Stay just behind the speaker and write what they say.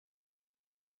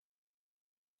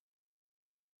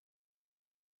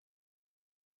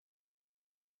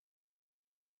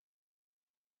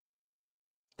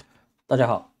大家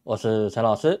好，我是陈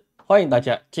老师，欢迎大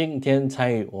家今天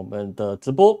参与我们的直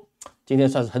播。今天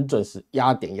算是很准时，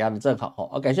压点压的正好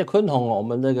哦。感谢坤宏哦，我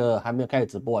们那个还没有开始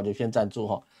直播就先赞助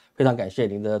哈，非常感谢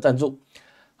您的赞助。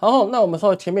好，那我们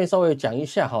前面稍微讲一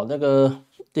下哈，那个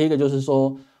第一个就是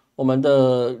说我们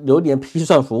的流年批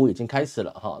算服务已经开始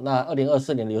了哈。那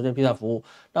2024年的流年批算服务，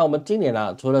那我们今年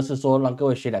除了是说让各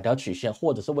位写2条曲线，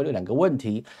或者是为了2个问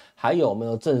题，还有我们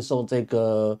有赠送这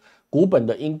个古本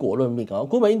的因果论命啊。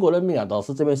古本因果论命老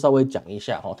师这边稍微讲一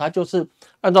下哈，它就是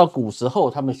按照古时候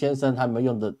他们先生他们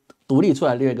用的独立出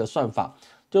来另一个算法，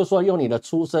就是说用你的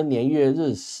出生年月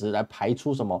日时来排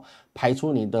出什么，排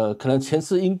出你的可能前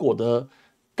世因果的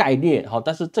概念哈。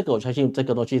但是这个我相信这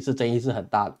个东西是争议是很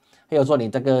大的。还有说你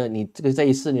这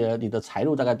一世你的财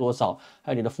路大概多少，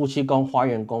还有你的夫妻宫、花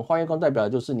园宫，花园宫代表的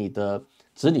就是你的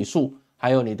子女数，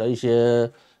还有你的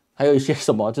还有一些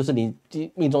什么，就是你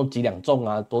命中几两重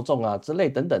啊、多重啊之类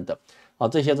等等的。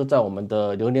这些都在我们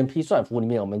的流年批算服务里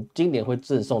面，我们今年会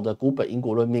赠送的古本因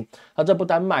果论命。这不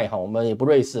单卖我们也不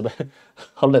瑞士，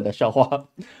好冷的笑话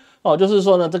就是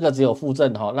说呢，这个只有附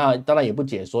赠那当然也不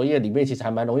解说，因为里面其实还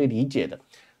蛮容易理解的。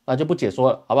那就不解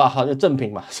说了，好不好？好，就正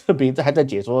品嘛，正品这还在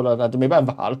解说了，那就没办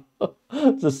法了，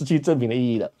这失去正品的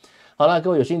意义了。好，那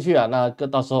各位有兴趣那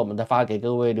到时候我们再发给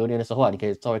各位流年的时候你可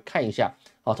以稍微看一下。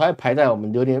它会排在我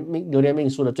们流年命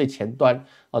数的最前端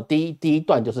第一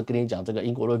段就是跟你讲这个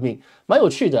因果论命，蛮有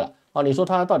趣的你说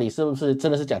它到底是不是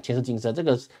真的是讲前世今生，这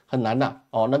个很难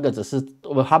那个只是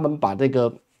他们把这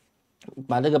个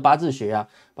八字学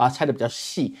把它拆的比较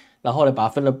细，然后呢把它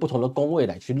分了不同的宫位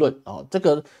来去论这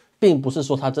个并不是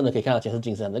说他真的可以看到前世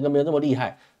今生，那个没有那么厉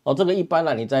害这个一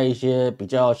般你在一些比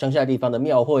较乡下地方的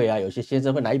庙会有些先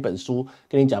生会拿一本书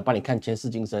跟你讲，帮你看前世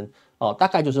今生大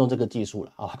概就是用这个技术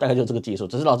了大概就是这个技术，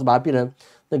只是老师把它变成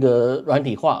那个软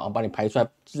体化把你排出来，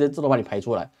直接自动把你排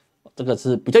出来，这个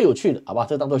是比较有趣的，好吧？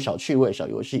这当做小趣味、小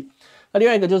游戏。那另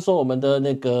外一个就是说，我们的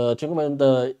那个全国门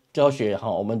的教学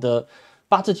我们的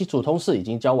八字基础通识已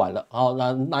经教完了，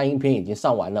那音篇已经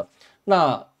上完了。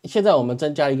那现在我们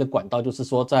增加一个管道，就是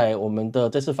说在我们的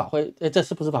这次法会，这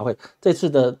次不是法会，这次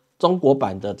的中国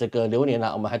版的这个流年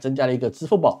我们还增加了一个支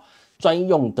付宝专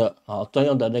用的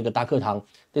那个大课堂。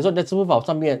等于说你在支付宝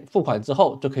上面付款之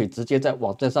后，就可以直接在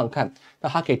网站上看，那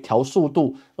它可以调速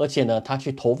度，而且呢，它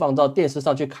去投放到电视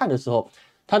上去看的时候，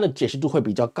它的解析度会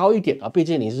比较高一点毕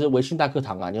竟你是微信大课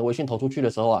堂你的微信投出去的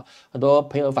时候很多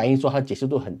朋友反映说它的解析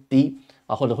度很低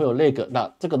或者会有lag，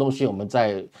那这个东西我们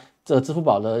在这支付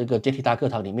宝的一个简体大课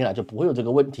堂里面就不会有这个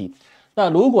问题。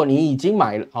那如果你已经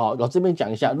买了老师这边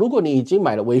讲一下，如果你已经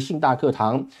买了微信大课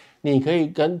堂，你可以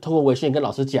透过微信跟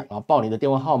老师讲报你的电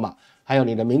话号码，还有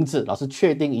你的名字，老师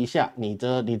确定一下你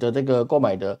的这个购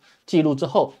买的记录之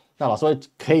后，那老师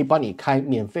可以帮你开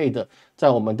免费的，在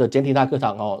我们的简体大课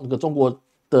堂那个中国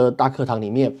的大课堂里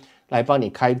面来帮你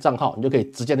开账号，你就可以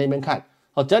直接在那边看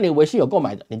只要你微信有购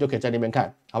买的，你就可以在那边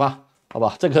看，好吧？好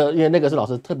吧，这个因为那个是老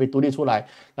师特别独立出来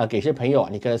给一些朋友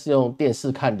你可能是用电视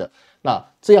看的，那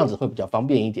这样子会比较方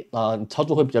便一点你操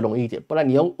作会比较容易一点，不然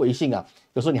你用微信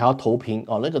有时候你还要投屏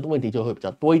那个问题就会比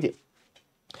较多一点。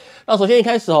那首先一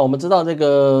开始我们知道这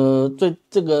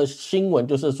个新闻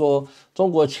就是说，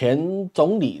中国前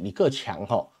总理李克强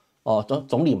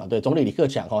总理嘛，对，总理李克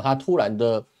强他突然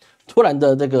的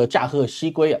这个驾鹤西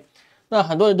归那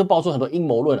很多人都爆出很多阴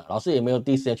谋论老师也没有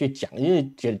第一时间去讲，因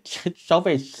为消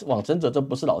费往生者这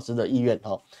不是老师的意愿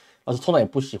老师通常也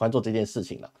不喜欢做这件事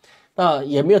情那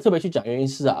也没有特别去讲原因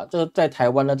是这个在台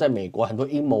湾在美国很多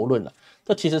阴谋论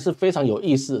这其实是非常有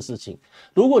意思的事情。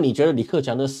如果你觉得李克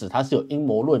强的死他是有阴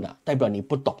谋论代表你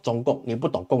不懂中共，你不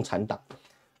懂共产党。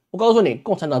我告诉你，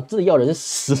共产党真的要人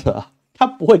死了他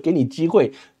不会给你机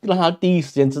会让他第一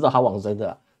时间知道他往生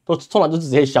的都通常就直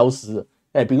接消失了。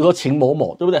比如说秦某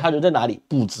某，对不对？他人在哪里？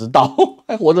不知道，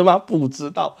还活着吗？不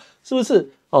知道，是不是？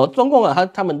中共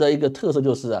他们的一个特色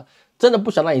就是真的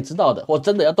不想让你知道的，或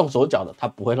真的要动手脚的，他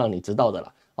不会让你知道的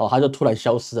啦。他就突然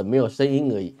消失了，没有声音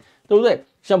而已，对不对？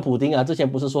像普丁之前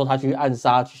不是说他去暗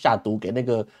杀、去下毒给那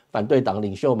个反对党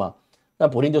领袖吗？那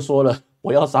普丁就说了，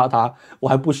我要杀他，我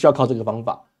还不需要靠这个方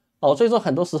法。所以说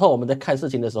很多时候我们在看事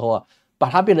情的时候把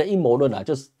它变成阴谋论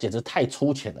就是简直太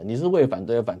粗浅了。你是为反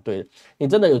对而反对的，你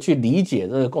真的有去理解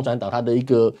这个共产党他的一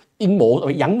个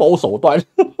阳谋手段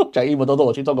讲阴谋都说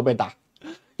我去中国被打，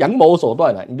阳谋手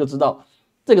段你就知道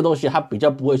这个东西他比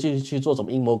较不会去做什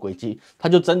么阴谋诡计，他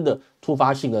就真的突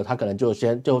发性的他可能就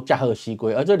驾鹤西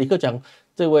归。而这李克强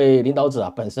这位领导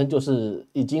者本身就是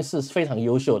已经是非常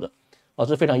优秀的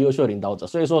是非常优秀的领导者，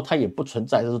所以说他也不存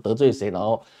在就是得罪谁然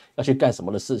后要去干什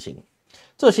么的事情。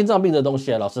这个心脏病的东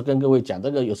西老师跟各位讲，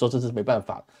这个有时候真是没办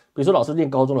法。比如说老师念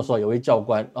高中的时候有位教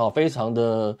官非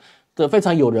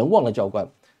常有人望的教官，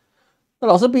那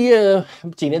老师毕业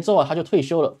几年之后他就退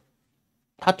休了。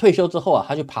他退休之后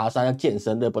他去爬山、健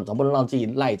身，对不对？总不能让自己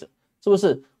赖着，是不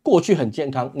是？过去很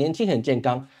健康，年轻很健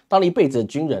康，当了一辈子的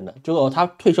军人了。结果他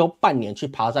退休半年去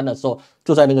爬山的时候，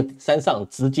就在那个山上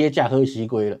直接驾鹤西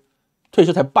归了。退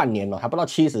休才半年还不到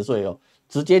70岁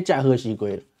直接驾鹤西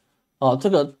归了。这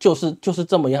个就是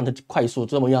这么样的快速，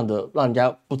这么样的让人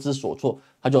家不知所措，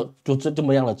他就这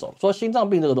么样的走。说心脏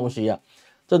病这个东西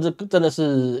真的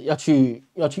是要去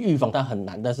预防它很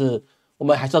难，但是我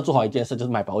们还是要做好一件事，就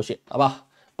是买保险，好吧？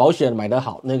保险买得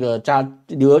好，那个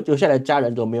留下来家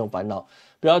人都没有烦恼。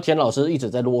不要钱老师一直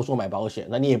在啰嗦买保险，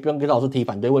那你也不用跟老师提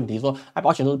反对问题，说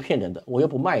保险都是骗人的，我又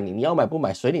不卖你，你要买不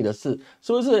买随你的事，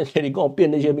是不是？你跟我辩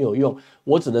那些没有用，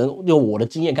我只能用我的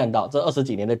经验看到，这20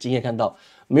几年的经验看到，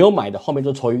没有买的后面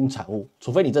就愁云惨雾，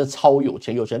除非你真的超有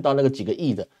钱，有钱到那个几个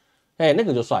亿的，那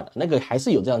个就算了，那个还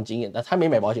是有这样的经验，但他没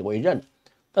买保险我也认了。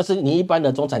但是你一般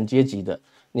的中产阶级的，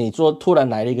你说突然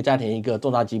来了一个家庭一个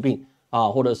重大疾病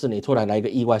或者是你突然来一个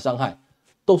意外伤害，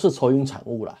都是愁云惨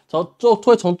雾啦，就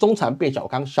会从中产变小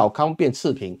康，小康变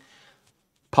次贫，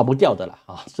跑不掉的啦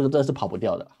这个真的是跑不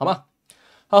掉的，好吗？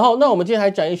好，那我们今天来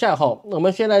讲一下我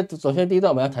们现在首先第一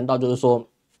段我们要谈到就是说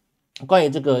关于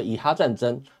这个以哈战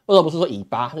争，为什么不是说以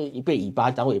巴，被以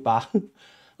巴当尾巴？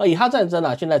以哈战争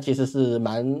现在其实是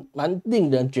蛮令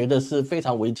人觉得是非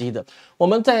常危机的。我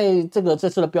们在这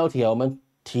次的标题我们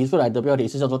提出来的标题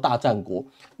是叫做大战国。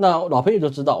那老朋友就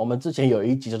知道，我们之前有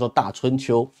一集叫做大春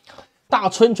秋。大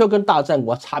春秋跟大战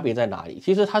国差别在哪里？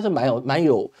其实它是蛮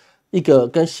有一个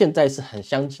跟现在是很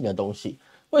相近的东西。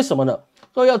为什么呢？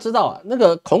各位要知道那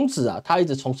个孔子他一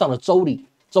直崇尚的周礼，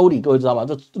各位知道吗？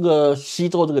这个西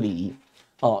周这个礼仪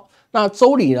那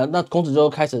周礼呢，那孔子就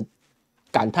开始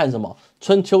感叹什么？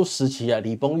春秋时期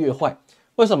礼崩乐坏。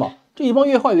为什么？就礼崩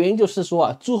乐坏原因就是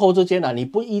说诸侯之间你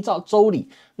不依照周礼，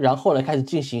然后呢开始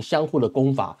进行相互的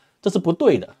攻伐，这是不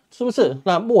对的，是不是？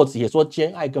那墨子也说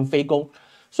兼爱跟非攻。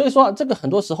所以说这个很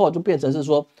多时候就变成是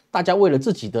说，大家为了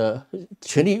自己的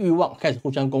权力欲望开始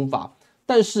互相攻伐。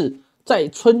但是在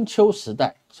春秋时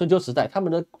代他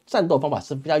们的战斗方法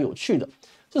是比较有趣的。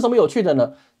是什么有趣的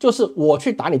呢？就是我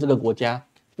去打你这个国家，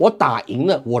我打赢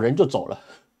了，我人就走了，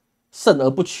胜而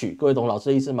不取。各位懂老师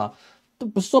的意思吗？都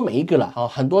不是说每一个啦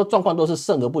很多状况都是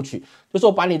胜而不取，就是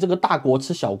我把你这个大国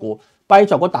吃小国，把你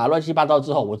小国打乱七八糟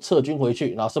之后，我撤军回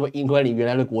去，然后是不是赢回你原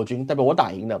来的国军，代表我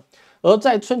打赢了。而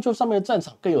在春秋上面的战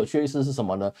场更有趣的是什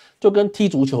么呢？就跟踢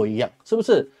足球一样，是不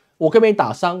是？我可以被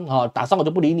打伤打伤我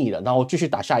就不理你了，然后我继续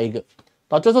打下一个。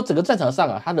就是说整个战场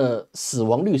上它的死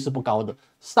亡率是不高的，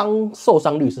受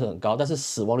伤率是很高，但是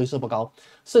死亡率是不高。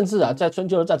甚至在春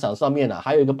秋的战场上面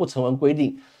还有一个不成文规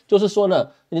定，就是说呢，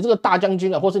你这个大将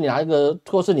军或是你拿一个，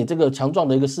或是你这个强壮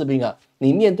的一个士兵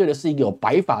你面对的是一个有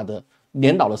白发的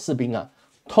年老的士兵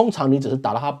通常你只是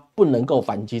打到他不能够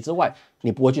反击之外，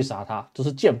你不会去杀他，就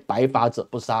是见白发者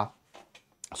不杀。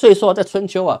所以说在春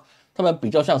秋他们比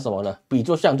较像什么呢？比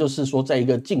较像就是说在一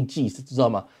个竞技，知道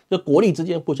吗？就国力之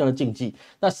间互相的竞技，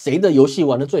那谁的游戏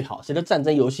玩得最好，谁的战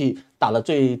争游戏打得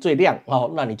最亮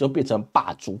那你就变成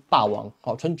霸主霸王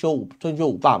春秋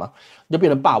五霸嘛，你就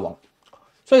变成霸王。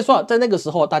所以说在那个时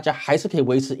候大家还是可以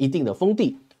维持一定的封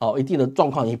地一定的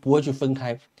状况，也不会去分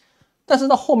开。但是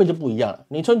到后面就不一样了，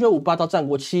你春秋五霸到战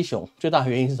国七雄，最大的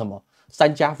原因是什么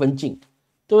？3家分晋，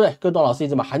对不对？各位懂老师意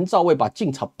思吗？韩赵魏把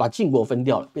晋国分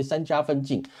掉了，变3家分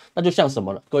晋，那就像什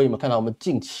么了？各位有没有看到我们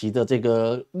近期的这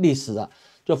个历史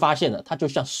就发现了它就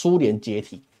像苏联解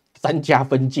体，3家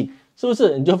分晋，是不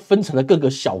是？你就分成了各个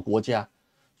小国家。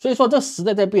所以说这时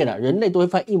代在变人类都会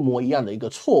犯一模一样的一个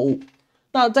错误。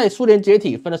那在苏联解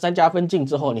体分了3家分晋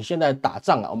之后，你现在打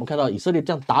仗我们看到以色列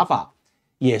这样打法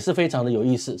也是非常的有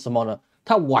意思。什么呢？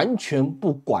他完全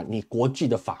不管你国际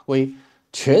的法规，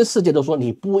全世界都说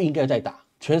你不应该再打。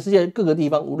全世界各个地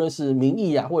方，无论是民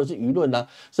意或者是舆论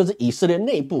甚至以色列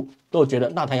内部都觉得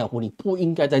纳坦雅胡你不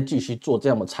应该再继续做这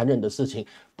样残忍的事情，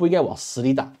不应该往死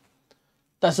里打。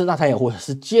但是纳坦雅胡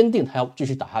是坚定他要继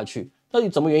续打下去，到底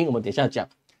怎么原因我们等一下讲。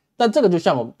但这个就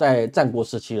像我们在战国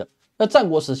时期了，那战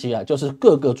国时期就是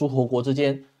各个诸侯国之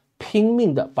间拼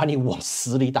命的把你往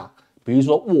死里打，比如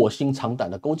说卧薪尝胆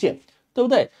的勾践，对不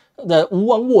对？吴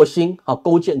王卧薪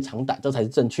勾践尝胆，这才是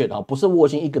正确的不是卧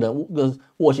薪一个人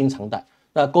卧薪尝胆。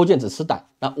那勾践只吃胆，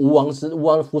那吴王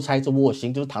的夫差是卧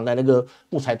薪，就是躺在那个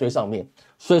木材堆上面。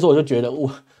所以说我就觉得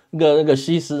那个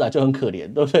西施就很可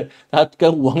怜，对不对？他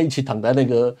跟吴王一起躺在那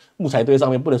个木材堆上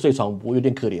面，不能睡床铺，有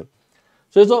点可怜。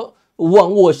所以说吴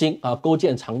王卧薪勾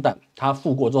践尝胆，他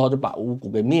复国之后就把吴国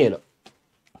给灭了。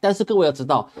但是各位要知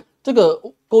道，这个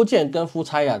勾践跟夫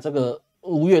差这个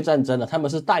吴越战争他们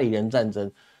是代理人战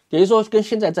争。等于说跟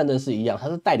现在战争是一样，他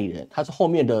是代理人，他是后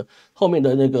面的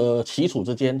那个齐楚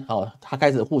之间，他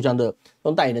开始互相的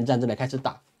用代理人战争来开始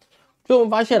打。所以我们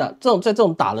发现了，在这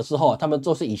种打的时候，他们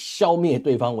都是以消灭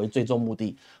对方为最终目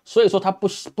的，所以说他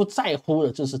不在乎的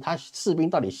就是他士兵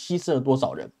到底牺牲了多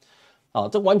少人。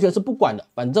这完全是不管的，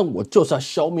反正我就是要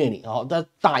消灭你。但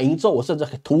打赢之后，我甚至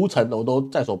屠城我都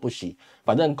在所不惜。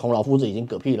反正孔老夫子已经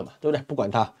嗝屁了嘛，对不对？不管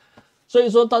他。所以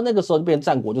说到那个时候就变成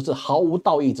战国，就是毫无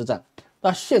道义之战。那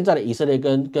现在的以色列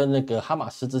跟那个哈马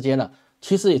斯之间呢，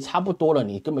其实也差不多了，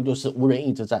你根本就是无人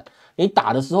义之战。你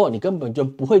打的时候，你根本就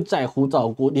不会在乎照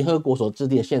顾联合国所制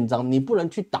定的宪章，你不能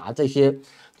去打这些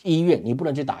医院，你不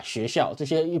能去打学校，这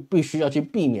些必须要去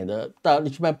避免的，一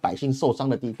般百姓受伤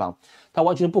的地方，他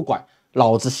完全不管。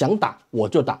老子想打我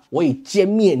就打，我以歼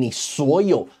灭你所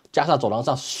有加沙走廊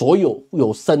上所有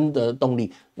有生的动力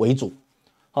为主。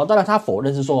当然他否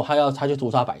认是说他去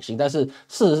屠杀百姓，但是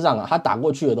事实上他打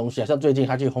过去的东西像最近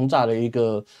他去轰炸了一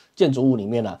个建筑物里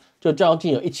面就将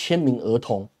近有1000名儿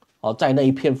童在那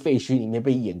一片废墟里面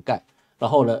被掩盖，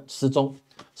然后呢失踪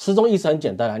意思很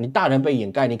简单你大人被掩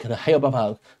盖，你可能还有办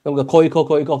法那个抠一抠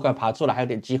爬出来，还有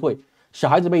点机会。小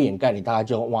孩子被掩盖，你大概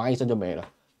就哇一声就没了。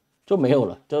就没有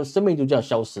了，就生命就这样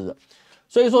消失了。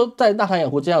所以说，在纳坦雅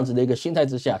胡这样子的一个心态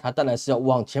之下，他当然是要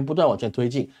不断往前推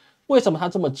进。为什么他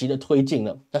这么急的推进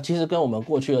呢？那其实跟我们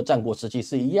过去的战国时期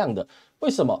是一样的。为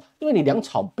什么？因为你粮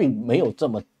草并没有这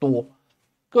么多。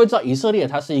各位知道，以色列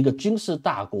它是一个军事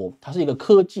大国，它是一个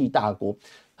科技大国，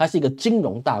它是一个金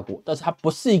融大国，但是它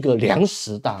不是一个粮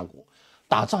食大国。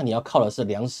打仗你要靠的是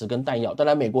粮食跟弹药，当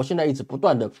然美国现在一直不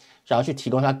断的想要去提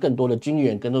供它更多的军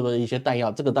援、更多的一些弹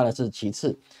药，这个当然是其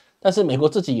次。但是美国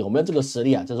自己有没有这个实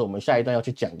力这是我们下一段要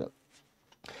去讲的。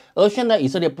而现在以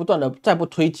色列不断的再不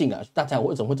推进大家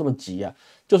为什么会这么急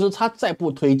就是他再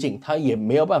不推进，他也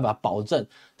没有办法保证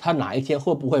他哪一天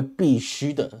会不会必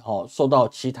须的受到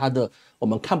其他的我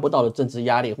们看不到的政治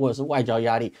压力或者是外交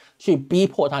压力去逼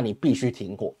迫他，你必须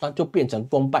停火，那就变成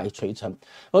功败垂成。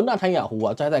而纳坦雅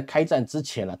胡在开战之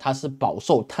前他是饱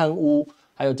受贪污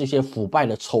还有这些腐败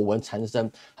的丑闻缠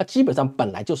身，他基本上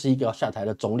本来就是一个要下台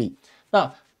的总理。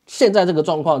那现在这个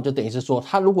状况就等于是说，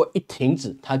他如果一停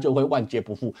止，他就会万劫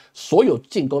不复，所有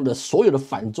进攻的所有的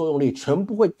反作用力全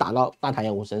部会打到纳坦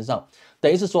雅胡身上。等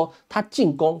于是说，他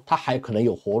进攻他还可能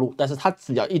有活路，但是他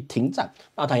只要一停战，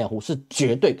纳坦雅胡是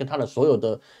绝对跟他的所有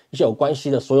的一些有关系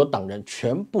的所有党人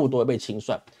全部都会被清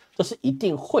算。这是一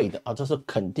定会的这是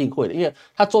肯定会的，因为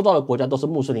他周遭的国家都是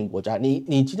穆斯林国家，你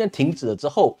今天停止了之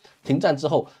后，停战之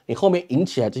后，你后面引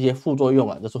起来这些副作用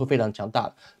这是会非常强大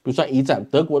的。比如说一战，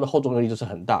德国的后作用力就是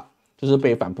很大，就是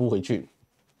被反扑回去。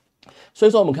所以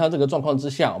说我们看到这个状况之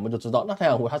下，我们就知道纳坦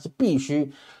雅胡他是必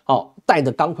须带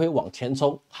着钢盔往前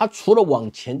冲，他除了往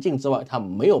前进之外，他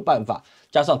没有办法，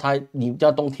加上你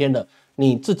要冬天了，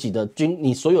你自己的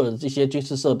你所有的这些军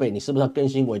事设备，你是不是要更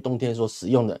新为冬天所使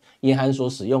用的、严寒所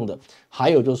使用的？还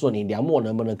有就是说，你粮秣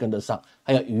能不能跟得上？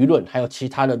还有舆论，还有其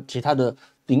他的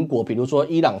邻国，比如说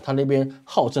伊朗，他那边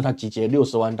号称他集结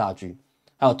60万大军。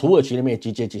还有土耳其那边也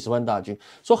集结几十万大军，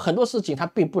说很多事情他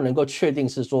并不能够确定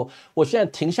是说我现在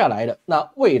停下来了，那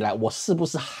未来我是不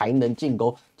是还能进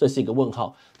攻？这是一个问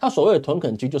号。他所谓的屯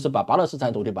垦区就是把巴勒斯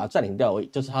坦土地把它占领掉而已，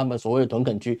就是他们所谓的屯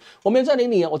垦区。我没占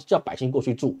领你我就叫百姓过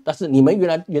去住，但是你们原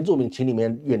来原住民请你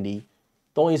们远离，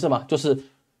懂我意思吗？就是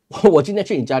我今天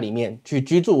去你家里面去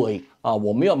居住而已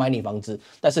我没有买你房子，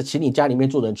但是请你家里面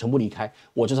住的人全部离开，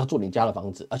我就是要住你家的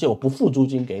房子，而且我不付租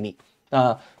金给你。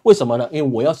那为什么呢？因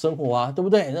为我要生活对不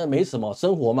对？那没什么，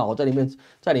生活嘛，我在里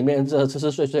面这吃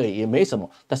吃睡睡也没什么。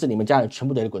但是你们家人全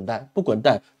部得滚蛋，不滚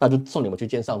蛋那就送你们去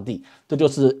见上帝。这就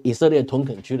是以色列屯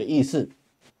垦区的意思。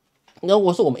那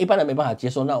我说我们一般人没办法接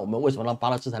受，那我们为什么让巴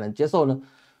勒斯坦人接受呢？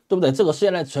对不对？这个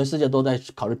现在全世界都在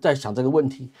考虑，在想这个问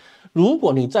题。如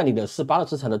果你占领的是巴勒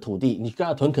斯坦的土地，你跟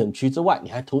他屯垦区之外，你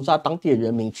还屠杀当地的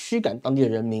人民，驱赶当地的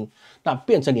人民，那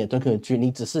变成你的屯垦区，你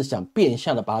只是想变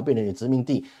相的把它变成你的殖民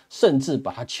地，甚至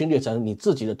把它侵略成你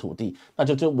自己的土地，那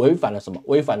就违反了什么？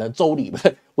违反了周礼，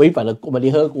违反了我们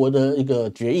联合国的一个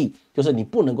决议，就是你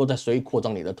不能够再随意扩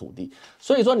张你的土地。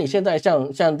所以说你现在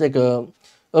像这个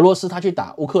俄罗斯他去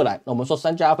打乌克兰，那我们说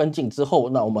3加分进之后，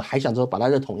那我们还想说把它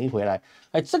再统一回来，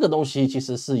这个东西其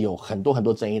实是有很多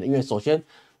争议的，因为首先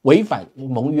违反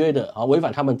盟约的违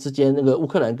反他们之间那个乌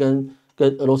克兰跟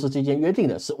俄罗斯之间约定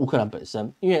的是乌克兰本身，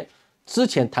因为之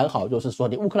前谈好就是说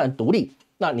你乌克兰独立，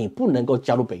那你不能够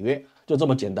加入北约，就这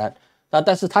么简单。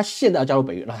但是他现在要加入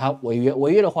北约，那他违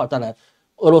约的话，当然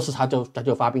俄罗斯他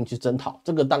就发兵去征讨，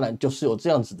这个当然就是有这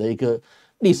样子的一个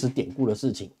历史典故的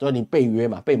事情，就是你背约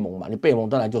嘛，背盟嘛，你背盟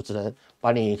当然就只能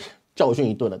把你教训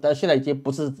一顿了，但是现在已经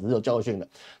不是只有教训了，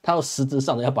他要实质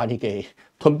上的要把你给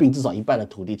吞并至少一半的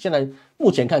土地。现在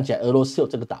目前看起来，俄罗斯有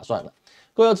这个打算了。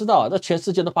各位要知道啊，这全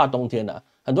世界都怕冬天啊。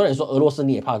很多人说俄罗斯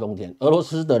你也怕冬天，俄罗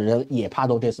斯的人也怕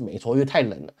冬天是没错，因为太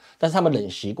冷了。但是他们冷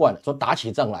习惯了，说打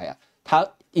起仗来啊，他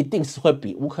一定是会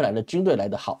比乌克兰的军队来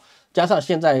得好。加上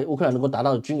现在乌克兰能够达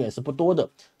到的军援是不多的，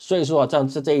所以说啊，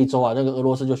这一周啊，那个俄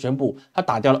罗斯就宣布他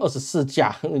打掉了24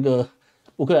架那个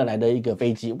乌克兰来的一个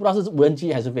飞机，不知道是无人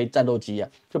机还是战斗机啊，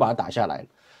就把它打下来了。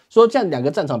所以这样两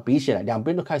个战场比起来，两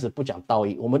边都开始不讲道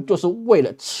义，我们就是为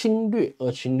了侵略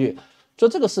而侵略。所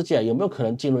以这个世界有没有可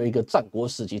能进入一个战国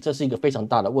时期，这是一个非常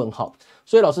大的问号。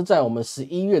所以老师在我们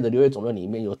11月的流月总论里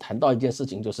面有谈到一件事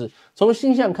情，就是从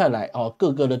星象看来，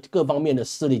各方面的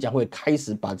势力将会开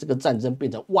始把这个战争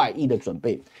变成外溢的准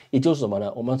备，也就是什么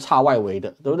呢？我们差外围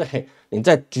的，对不对？你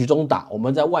在局中打，我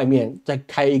们在外面再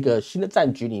开一个新的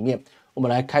战局里面，我们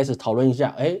来开始讨论一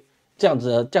下，这样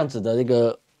子的一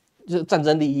个就是战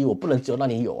争利益，我不能只有让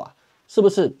你有啊，是不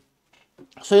是？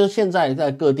所以说现在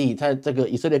在各地，在这个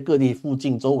以色列各地附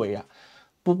近周围啊，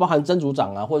不包含真主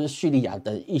党啊，或者是叙利亚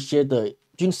等一些的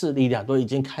军事力量都已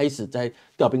经开始在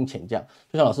调兵遣将。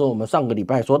就像老师我们上个礼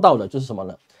拜说到的，就是什么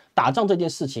呢？打仗这件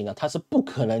事情啊，它是不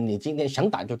可能你今天想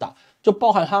打就打，就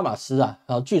包含哈马斯啊，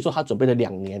然后据说他准备了2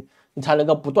年，你才能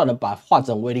够不断的把化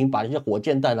整为零，把那些火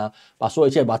箭弹啊，把所有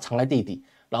一切把它藏在地底，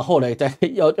然后呢，在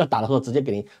要打的时候直接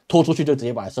给你拖出去，就直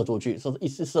接把它射出去，一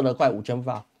次射了快5000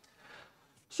发。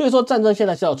所以说战争现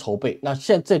在是要筹备，那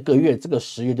现在这个月这个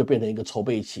10月就变成一个筹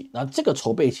备期，那这个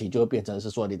筹备期就会变成是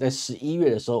说你在11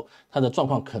月的时候，它的状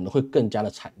况可能会更加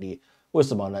的惨烈。为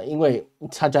什么呢？因为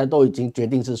大家都已经决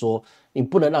定是说，你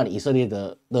不能让你以色列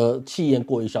的气焰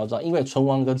过于嚣张，因为唇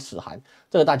亡跟齿寒，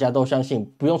这个大家都相信，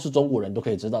不用是中国人都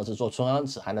可以知道是说唇亡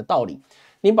齿寒的道理。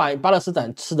你把巴勒斯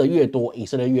坦吃的越多，以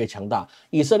色列越强大，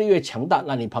以色列越强大，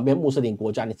那你旁边穆斯林国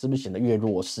家你是不是显得越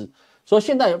弱势？所以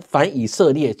现在反以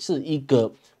色列是一个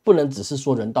不能只是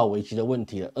说人道危机的问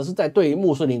题了，而是在对于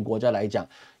穆斯林国家来讲，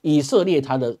以色列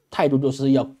他的态度就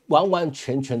是要完完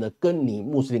全全的跟你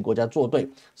穆斯林国家作对，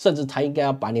甚至他应该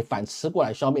要把你反吃过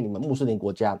来消灭你们穆斯林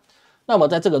国家。那么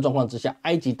在这个状况之下，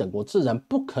埃及等国自然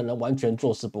不可能完全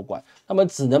坐视不管，他们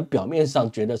只能表面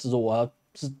上觉得是说我要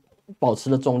是保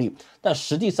持了中立，但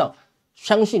实际上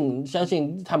相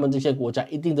信他们这些国家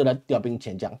一定都在调兵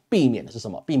遣将，避免的是什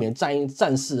么？避免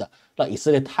战事啊让以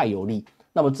色列太有利。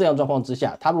那么这样状况之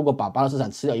下，他如果把巴勒斯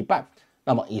坦吃掉一半，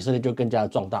那么以色列就更加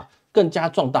壮大，更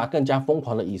加疯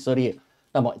狂的以色列，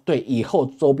那么对以后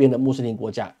周边的穆斯林国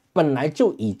家本来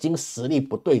就已经实力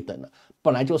不对等了，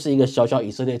本来就是一个小小以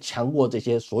色列强过这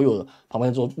些所有的旁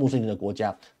边做穆斯林的国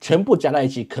家，全部加在一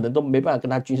起，可能都没办法跟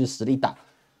他军事实力打。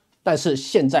但是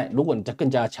现在如果你再更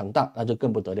加强大，那就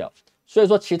更不得了。所以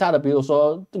说其他的比如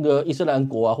说这个伊斯兰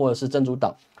国啊，或者是真主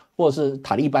党，或者是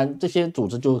塔利班这些组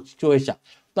织就会想，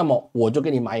那么我就给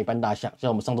你蚂蚁搬大象，像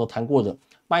我们上周谈过的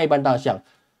蚂蚁搬大象，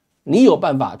你有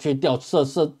办法去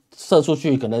射出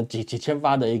去可能几千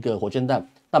发的一个火箭弹，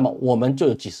那么我们就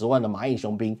有几十万的蚂蚁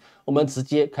雄兵，我们直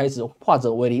接开始化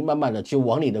整为零，慢慢的去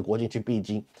往你的国境去逼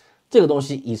近。这个东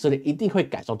西以色列一定会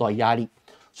感受到压力。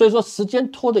所以说时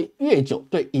间拖得越久，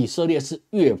对以色列是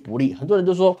越不利。很多人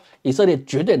就说以色列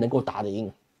绝对能够打得赢，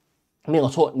没有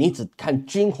错，你只看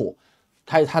军火，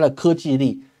看它的科技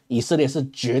力，以色列是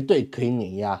绝对可以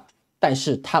碾压，但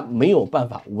是它没有办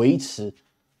法维持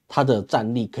它的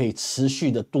战力，可以持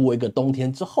续的度过一个冬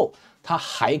天之后，它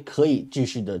还可以继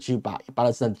续的去把巴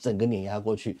勒斯坦整个碾压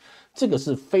过去，这个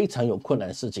是非常有困难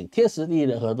的事情。天时地利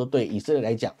人和都对以色列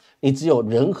来讲，你只有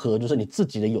人和，就是你自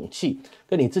己的勇气，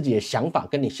跟你自己的想法，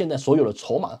跟你现在所有的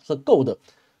筹码是够的。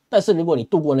但是如果你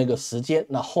度过那个时间，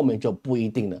那后面就不一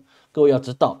定了。各位要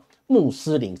知道，穆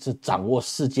斯林是掌握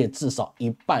世界至少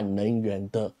1半能源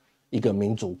的一个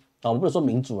民族啊，我们不能说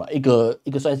民族啦，一个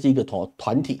算是一个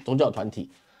团体，宗教团体，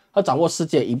它掌握世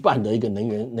界1半的一个能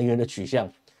源的取向。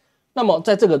那么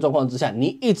在这个状况之下，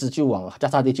你一直去往加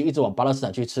沙地区，一直往巴勒斯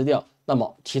坦去吃掉，那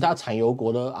么其他产油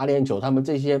国的阿联酋，他们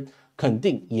这些肯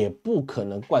定也不可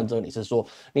能惯着你，是说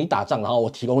你打仗，然后我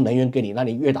提供能源给你，那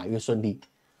你越打越顺利。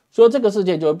所以这个世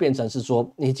界就会变成是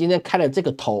说，你今天开了这个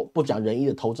头，不讲仁义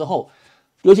的头之后，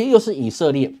尤其又是以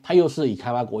色列，它又是已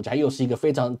开发国家，又是一个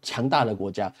非常强大的国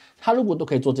家，它如果都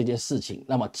可以做这件事情，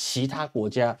那么其他国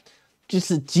家就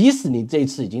是即使你这一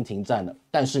次已经停战了，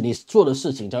但是你做的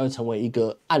事情将会成为一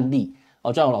个案例。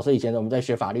就像老师以前我们在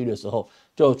学法律的时候，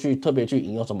就特别去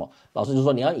引用什么，老师就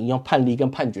说你要引用判例跟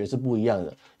判决是不一样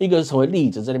的，一个是成为例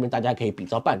子，在那边大家可以比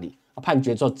照办理，判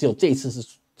决之后只有这一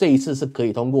次是可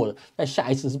以通过的，但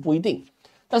下一次是不一定。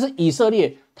但是以色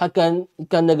列它跟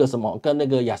那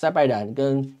个亚塞拜然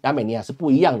跟亚美尼亚是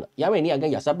不一样的，亚美尼亚跟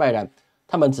亚塞拜然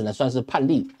他们只能算是判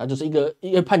例啊，就是一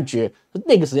个判决，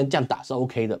那个时间这样打是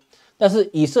OK 的。但是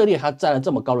以色列他占了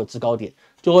这么高的制高点，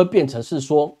就会变成是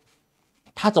说，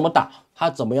他怎么打，他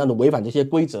怎么样的违反这些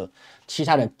规则，其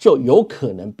他人就有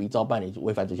可能比照办理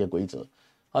违反这些规则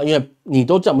啊，因为你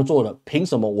都这么做了，凭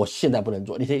什么我现在不能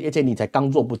做？而且你才刚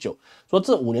做不久，说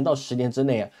这5年到10年之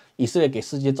内啊，以色列给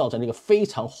世界造成了一个非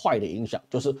常坏的影响，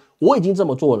就是我已经这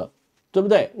么做了，对不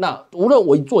对？那无论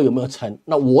我做有没有成，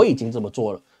那我已经这么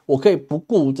做了。我可以不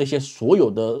顾这些所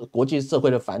有的国际社会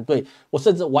的反对，我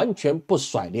甚至完全不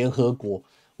甩联合国，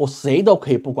我谁都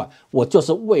可以不管，我就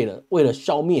是为了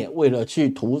消灭，为了去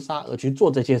屠杀而去做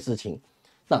这些事情。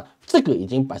那这个已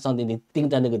经板上钉钉钉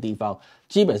在那个地方，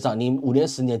基本上你5年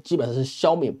10年基本上是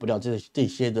消灭不掉这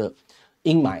些的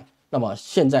阴霾。那么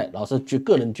现在老师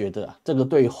个人觉得这个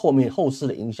对后世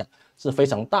的影响是非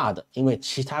常大的，因为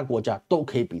其他国家都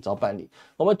可以比照办理。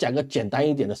我们讲个简单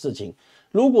一点的事情，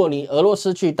如果你俄罗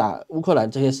斯去打乌克兰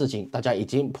这些事情，大家已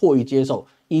经迫于接受；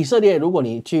以色列如果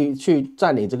你去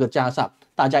占领这个加沙，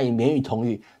大家也免于同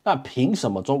意，那凭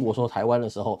什么中国说台湾的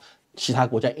时候，其他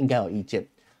国家应该有意见？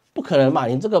不可能嘛，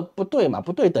你这个不对嘛，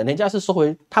不对等，人家是收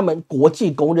回他们国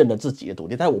际公认的自己的土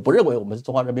地，但是我不认为我们是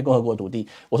中华人民共和国的土地，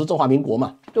我是中华民国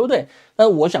嘛，对不对？但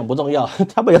是我想不重要，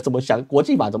他们要怎么想，国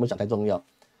际法怎么想才重要，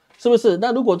是不是？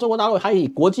那如果中国大陆还以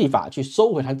国际法去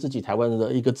收回他自己台湾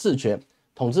的一个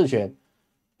统治权，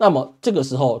那么这个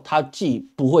时候他既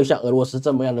不会像俄罗斯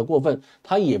这么样的过分，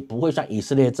他也不会像以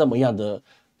色列这么样的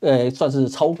算是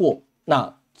超过，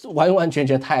那完完全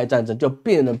全台海战争就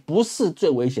变得不是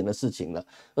最危险的事情了，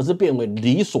而是变为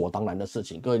理所当然的事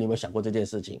情。各位，你有没有想过这件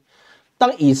事情？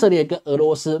当以色列跟俄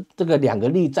罗斯这个2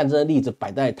个战争的例子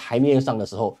摆在台面上的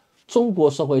时候，中国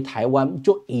收回台湾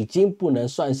就已经不能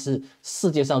算是世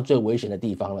界上最危险的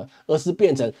地方了，而是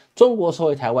变成中国收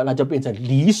回台湾，那就变成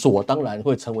理所当然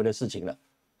会成为的事情了。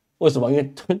为什么？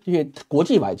因为国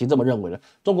际法已经这么认为了，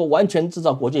中国完全制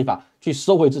造国际法去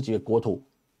收回自己的国土，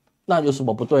那有什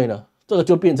么不对呢？这个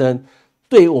就变成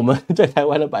对于我们在台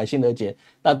湾的百姓而言，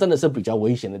那真的是比较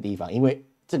危险的地方，因为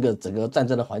这个整个战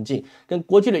争的环境跟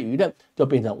国际的舆论就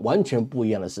变成完全不一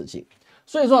样的事情。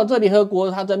所以说，这联合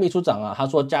国他在秘书长啊，他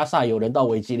说加沙有人道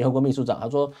危机，联合国秘书长他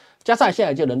说加沙现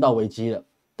在就人道危机了，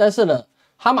但是呢，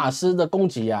哈马斯的攻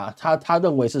击啊，他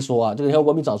认为是说啊，这个联合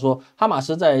国秘书长说哈马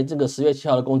斯在这个10月7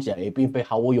号的攻击啊，也并非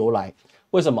毫无由来。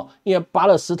为什么？因为巴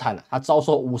勒斯坦他遭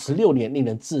受56年令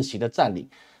人窒息的占领。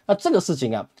那这个事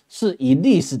情啊，是以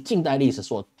近代历史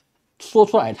所说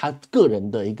出来他个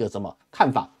人的一个什么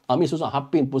看法啊？秘书长他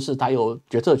并不是他有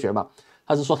决策权嘛，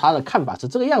他是说他的看法是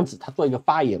这个样子，他做一个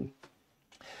发言。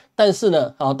但是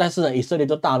呢，以色列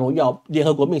就大怒，要联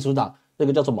合国秘书长那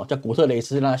个叫什么叫古特雷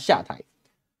斯让他下台。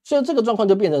所以这个状况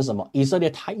就变成什么？以色列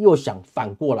他又想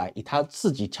反过来以他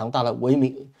自己强大的为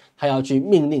名，他要去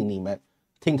命令你们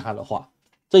听他的话。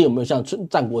这有没有像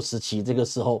战国时期这个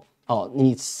时候？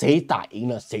你谁打赢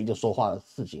了谁就说话的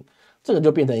事情，这个就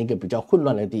变成一个比较混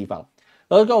乱的地方。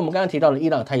而跟我们刚刚提到的伊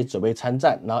朗，他也准备参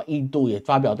战，然后印度也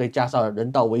发表对加沙的人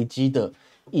道危机的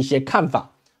一些看法，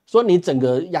说你整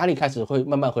个压力开始会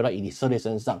慢慢回到以色列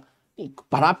身上，你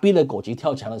把他逼得狗急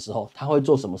跳墙的时候，他会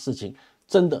做什么事情，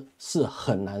真的是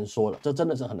很难说的，这真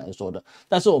的是很难说的。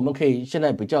但是我们可以现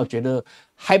在比较觉得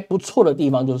还不错的地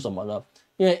方就是什么呢？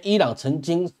因为伊朗曾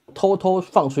经偷偷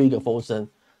放出一个风声，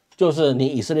就是你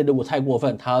以色列如果太过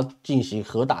分，他进行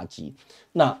核打击，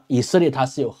那以色列它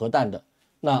是有核弹的。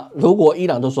那如果伊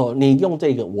朗都说你用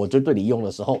这个，我就对你用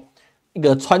的时候，一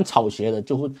个穿草鞋的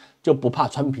就不怕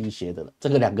穿皮鞋的了。这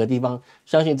个2个地方，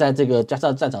相信在这个加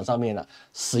沙战场上面呢，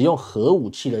使用核武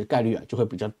器的概率就会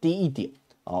比较低一点。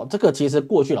这个其实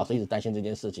过去老师一直担心这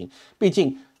件事情，毕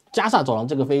竟加沙走廊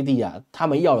这个飞地啊，他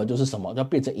们要的就是什么？要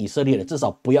变成以色列的，至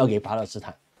少不要给巴勒斯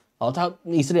坦。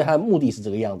以色列他的目的是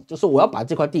这个样子，就是我要把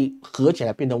这块地合起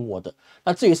来变成我的。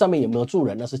那至于上面有没有住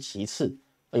人，那是其次，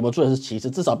有没有住人是其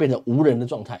次，至少变成无人的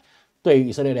状态。对于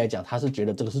以色列来讲，他是觉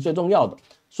得这个是最重要的。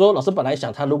所以老师本来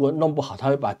想，他如果弄不好，他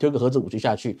会丢个核子武器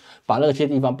下去，把那些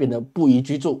地方变成不宜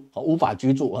居住，无法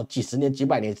居住，几十年、几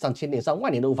百年、上千年、上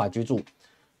万年都无法居住。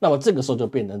那么这个时候就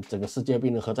变成整个世界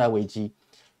变成核灾危机。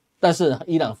但是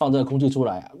伊朗放这个空气出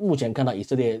来目前看到以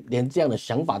色列连这样的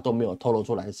想法都没有透露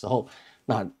出来的时候，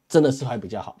那真的是还比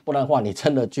较好，不然的话，你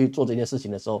真的去做这件事情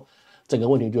的时候，整个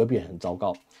问题就会变得很糟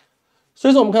糕。所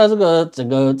以说，我们看到这个整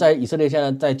个在以色列现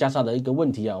在在加沙的一个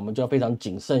问题啊，我们就要非常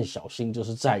谨慎小心，就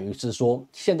是在于是说，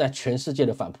现在全世界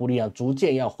的反扑力量逐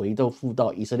渐要回复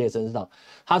到以色列身上，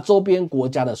它周边国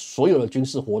家的所有的军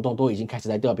事活动都已经开始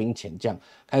在调兵遣将，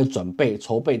开始准备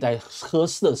筹备，在合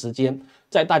适的时间，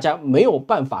在大家没有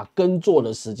办法耕作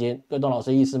的时间，各位懂老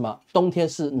师的意思吗？冬天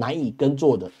是难以耕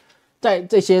作的。在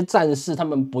这些战士他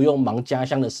们不用忙家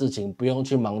乡的事情，不用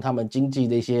去忙他们经济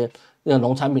的一些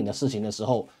农产品的事情的时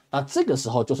候，那这个时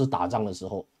候就是打仗的时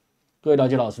候。各位了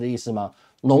解老师的意思吗？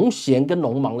农闲跟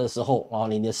农忙的时候啊，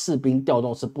你的士兵调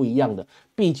动是不一样的。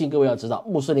毕竟各位要知道，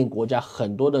穆斯林国家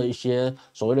很多的一些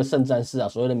所谓的圣战士啊，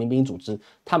所谓的民兵组织，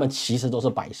他们其实都是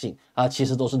百姓啊，其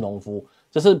实都是农夫。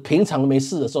就是平常没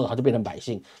事的时候，他就变成百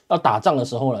姓；要打仗的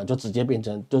时候呢，就直接变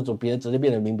成别人直接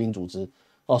变成民兵组织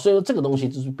哦。所以说这个东西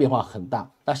就是变化很大。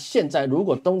那现在如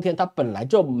果冬天他本来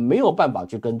就没有办法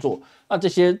去耕作，那这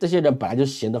些人本来就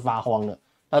闲得发慌了。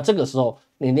那这个时候，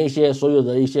你那些所有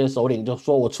的一些首领就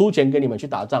说：“我出钱给你们去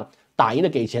打仗，打赢了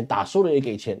给钱，打输了也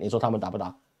给钱。”你说他们打不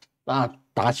打？那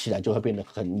打起来就会变得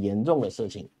很严重的事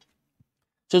情。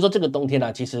所以说这个冬天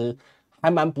呢，其实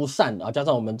还蛮不善的啊。加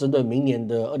上我们针对明年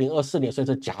的2024年，所以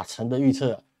这甲辰的预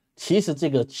测，其实这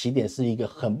个起点是一个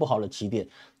很不好的起点。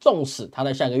纵使它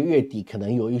在下个月底可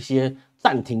能有一些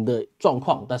暂停的状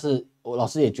况，但是我老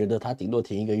师也觉得它顶多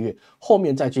停1个月，后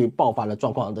面再去爆发的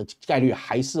状况的概率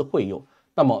还是会有。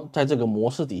那么在这个模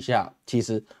式底下，其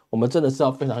实我们真的是要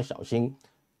非常小心，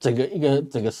整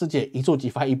个世界一触即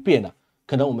发一变啊，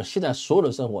可能我们现在所有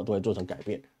的生活都会做成改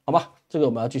变，好吧？这个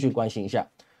我们要继续关心一下。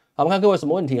好，我们看各位什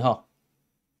么问题哈？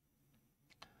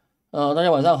大家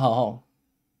晚上好哈。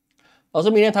老师，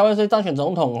明年台湾谁当选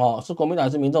总统哈？是国民党还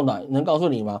是民众党？能告诉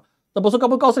你吗？那不是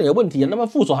不告诉你的问题啊。那么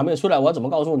副手还没有出来，我要怎么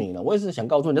告诉你呢？我也是想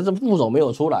告诉你，但是副手没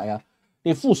有出来啊。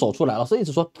你副手出来，老师一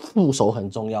直说副手很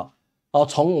重要。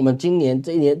从我们今年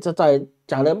这一年，这在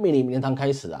讲的命理名人堂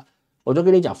开始啊，我就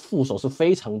跟你讲，副手是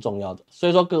非常重要的。所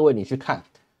以说各位你去看，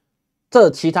这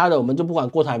其他的我们就不管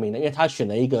郭台铭了，因为他选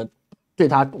了一个对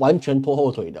他完全拖后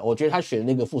腿的，我觉得他选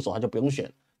那个副手他就不用选。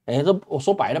这我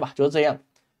说白了吧，就是这样。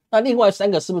那另外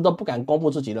3个是不是都不敢公布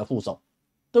自己的副手，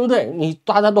对不对？你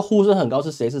大家都呼声很高，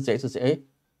是谁是谁是谁？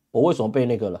我为什么被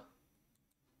那个了？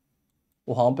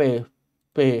我好像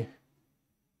被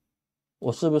我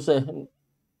是不是？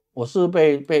我是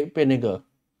被那个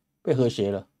被和谐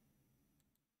了？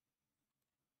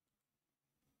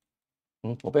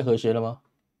我被和谐了吗？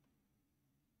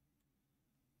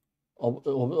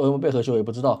我被和谐我也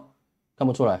不知道，看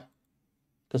不出来。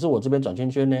可是我这边转圈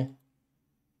圈呢。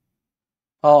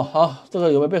好，这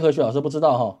个有没有被和谐？老师不知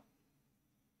道哈。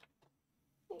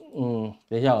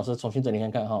等一下，老师重新整理看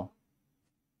看哈。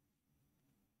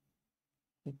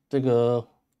这个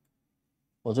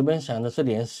我这边想的是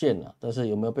连线了，但是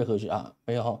有没有被和谐啊？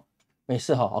没有哈，没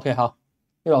事哈。OK 好，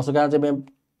因为老师刚刚这边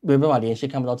没办法连线，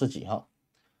看不到自己哈。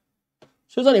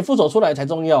所以说你副手出来才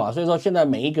重要啊。所以说现在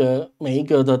每一个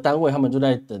的单位他们就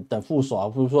在等副手啊，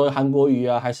比如说韩国瑜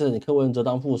啊，还是你柯文哲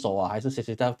当副手啊，还是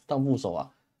谁当副手啊。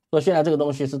所以现在这个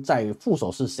东西是在于副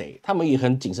手是谁，他们也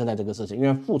很谨慎在这个事情，因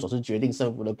为副手是决定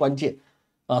胜负的关键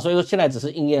啊。所以说现在只是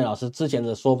应验老师之前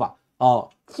的说法哦，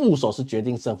副手是决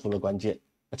定胜负的关键，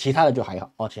其他的就还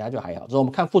好哦，其他就还好。所以我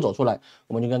们看副手出来，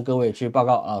我们就跟各位去报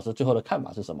告老师最后的看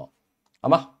法是什么，好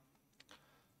吗？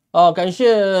感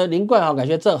谢林冠哈，感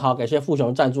谢郑豪，感谢富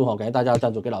雄赞助哈，感谢大家的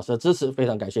赞助给老师的支持，非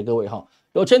常感谢各位哈，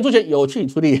有钱出钱，有气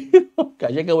出力，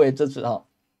感谢各位的支持哈。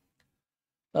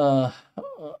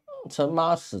陈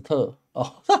马史特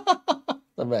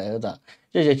对不对？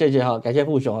谢谢哈，感谢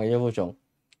富雄，感谢富雄。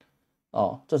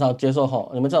正常接受哈，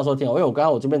你们正常收听，因为我刚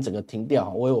刚我这边整个停掉，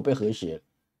我以为我被和谐，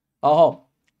然后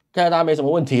看来大家没什么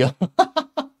问题了。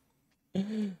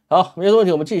好，没什么问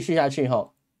题，我们继续下去哈。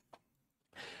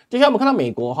接下来我们看到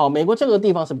美国哈，美国这个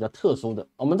地方是比较特殊的。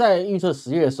我们在预测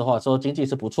10月的时候说经济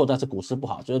是不错，但是股市不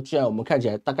好，就是既然我们看起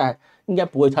来大概应该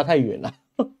不会差太远了，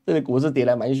这个股市跌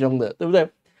来蛮凶的，对不对？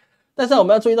但是我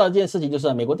们要注意到一件事情，就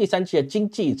是美国第3季的经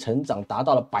济成长达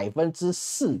到了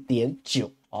4.9%。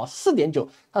4.9%，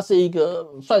它是一个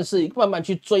算是慢慢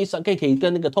去追上，可以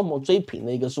跟那个通膨追平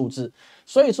的一个数字。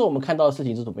所以说我们看到的事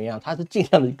情是怎么样？它是尽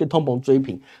量的跟通膨追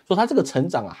平，说它这个成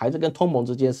长啊，还是跟通膨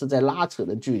之间是在拉扯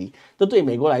的距离。这对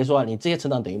美国来说啊，你这些成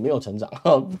长等于没有成长，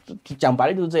讲白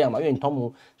了就是这样嘛，因为你通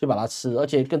膨就把它吃，而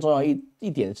且更重要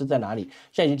一点是在哪里？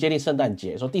现在已经接近圣诞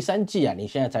节，说第3季啊，你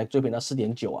现在才追平到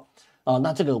4.9啊。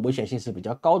那这个危险性是比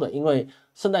较高的，因为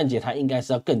圣诞节它应该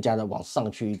是要更加的往上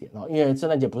去一点因为圣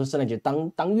诞节不是圣诞节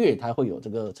当月它会有这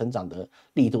个成长的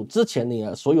力度，之前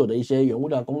你所有的一些原物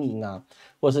料供应啊，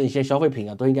或者是一些消费品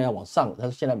啊，都应该要往上，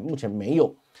但是现在目前没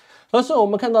有。而是我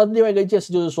们看到另外一件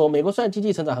事，就是说美国虽然经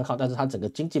济成长很好，但是它整个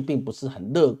经济并不是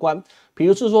很乐观。比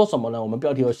如是说什么呢？我们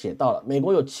标题有写到了，美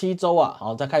国有7州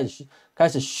啊，在开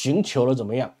始寻求了怎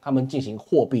么样？他们进行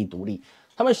货币独立。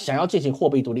他们想要进行货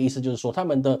币独立，意思就是说他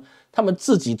们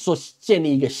自己建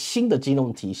立一个新的金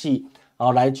融体系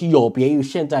来去有别于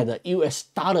现在的 US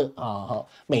dollar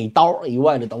美刀以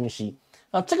外的东西。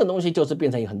那这个东西就是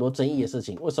变成很多争议的事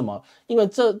情。为什么？因为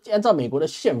这按照美国的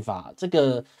宪法，这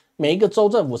个每一个州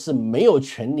政府是没有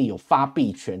权利有发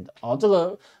币权的这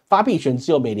个发币权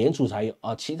只有美联储才有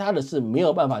其他的是没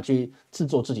有办法去制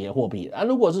作自己的货币的。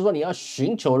如果是说你要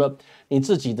寻求了你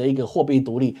自己的一个货币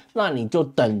独立，那你就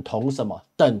等同什么？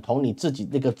等同你自己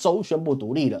那个州宣布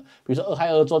独立了。比如说俄亥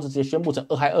俄州直接宣布成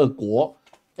俄亥俄国，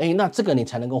那这个你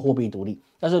才能够货币独立。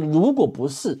但是如果不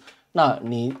是，那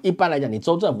你一般来讲，你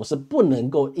州政府是不能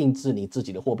够印制你自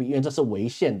己的货币，因为这是违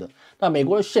宪的。那美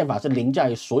国的宪法是凌驾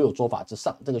于所有州法之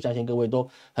上，这个相信各位都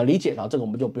很理解。然后这个我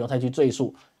们就不用太去赘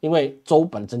述，因为州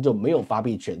本身就没有发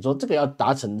币权，说这个要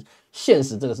达成现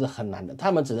实，这个是很难的。他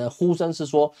们只能呼声是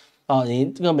说你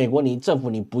这个美国你政府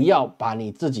你不要把你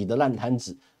自己的烂摊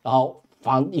子，然后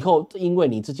以后因为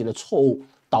你自己的错误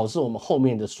导致我们后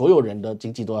面的所有人的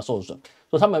经济都要受损，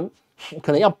所以他们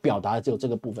可能要表达的只有这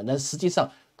个部分，但是实际上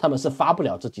他们是发不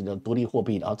了自己的独立货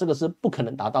币的这个是不可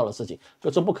能达到的事情，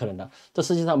就是不可能的，这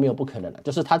世界上没有不可能的，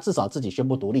就是他至少自己宣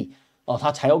布独立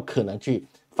他才有可能去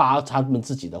发他们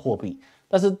自己的货币。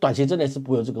但是短期之内是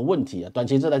不会有这个问题短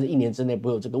期之内是1年之内不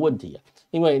会有这个问题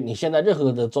因为你现在任何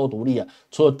的州独立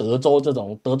除了德州、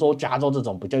加州这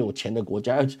种比较有钱的国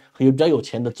家、比较有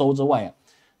钱的州之外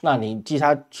那你其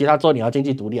他州你要经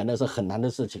济独立那是很难的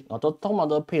事情通常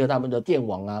都配合他们的电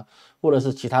网或者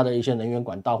是其他的一些能源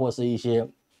管道，或是一些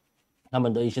他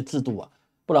们的一些制度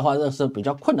不然的话那是比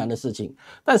较困难的事情。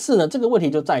但是呢，这个问题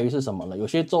就在于是什么呢？有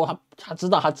些州他知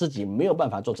道他自己没有办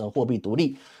法做成货币独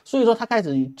立，所以说他开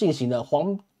始进行了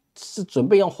是准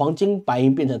备用黄金白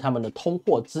银变成他们的通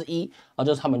货之一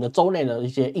就是他们的州内的一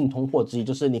些硬通货之一，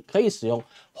就是你可以使用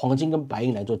黄金跟白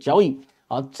银来做交易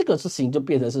这个事情就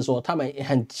变成是说他们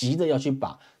很急的要去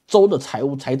把州的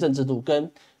财政制度跟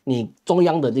你中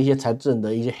央的这些财政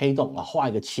的一些黑洞画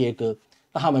一个切割，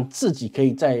让他们自己可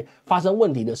以在发生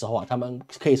问题的时候他们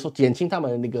可以说减轻他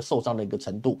们那个受伤的一个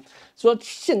程度。所以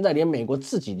现在连美国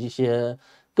自己这些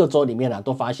各州里面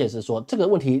都发现是说这个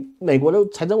问题，美国的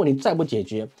财政问题再不解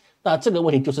决，那这个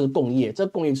问题就是共业，这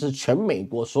共业就是全美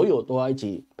国所有都要一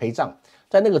起赔账。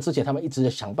在那个之前他们一直在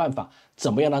想办法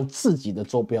怎么样让自己的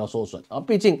州不要受损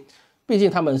毕竟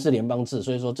他们是联邦制，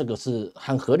所以说这个是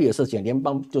很合理的事情。联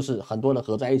邦就是很多人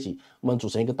合在一起，我们组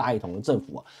成一个大一统的政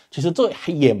府其实这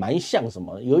也蛮像什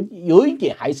么，有一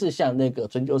点还是像那个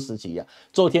春秋时期一样，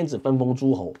周天子分封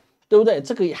诸侯，对不对？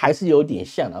这个还是有点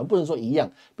像不能说一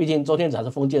样。毕竟周天子还是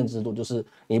封建制度，就是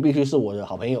你必须是我的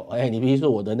好朋友，你必须是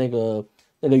我的那个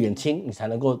远亲，你才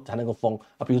能够封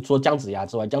比如说姜子牙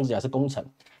之外，姜子牙是功臣，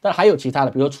但还有其他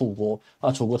的，比如说楚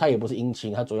国楚国它也不是姻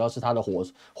亲，它主要是它的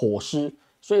伙师。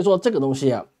所以说这个东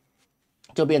西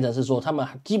就变成是说他们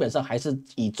基本上还是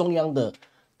以中央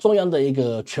的一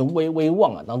个权威威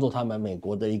望当做他们美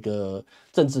国的一个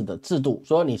政治的制度。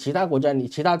所以你其他国家、你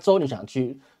其他州，你想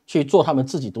去做他们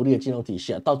自己独立的金融体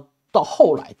系到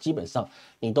后来基本上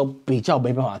你都比较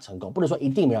没办法成功，不能说一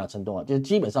定没办法成功就是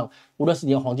基本上无论是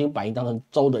你用黄金白银当成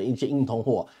州的一些硬通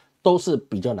货，都是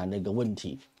比较难的一个问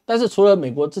题。但是除了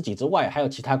美国自己之外，还有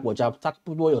其他国家，差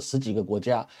不多有10几个国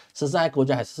家，13个国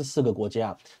家还是14个国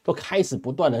家，都开始不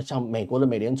断的向美国的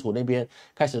美联储那边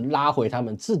开始拉回他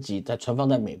们自己在存放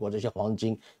在美国这些黄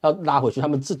金，要拉回去他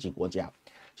们自己国家。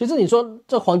其实你说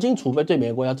这黄金储备对每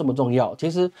个国家这么重要，其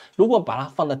实如果把它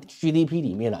放在 GDP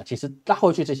里面其实拉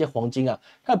回去这些黄金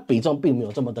它的比重并没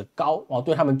有这么的高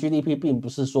对他们 GDP 并不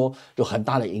是说有很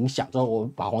大的影响，就是我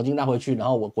把黄金拉回去，然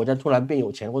后我国家突然变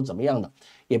有钱或者怎么样的，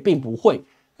也并不会。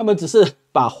他们只是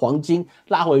把黄金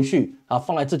拉回去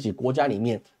放在自己国家里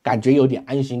面，感觉有点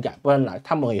安心感，不然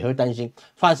他们也会担心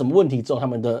发生什么问题之后，他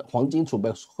们的黄金储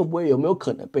备会不会有没有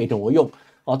可能被挪用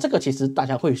这个其实大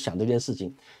家会想这件事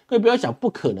情，各位不要想不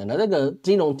可能的，那个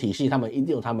金融体系他们一定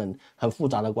有他们很复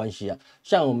杂的关系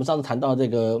像我们上次谈到那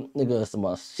个什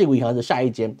么矽谷银行的下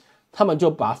一间，他们就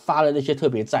把发了那些特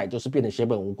别债，就是变成血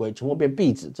本无归，全部变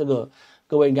币纸，这个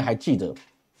各位应该还记得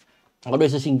瑞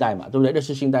士信贷嘛，对不对？瑞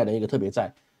士信贷的一个特别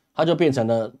债，它就变成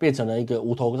了一个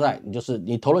无头债，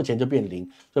你投了钱就变零，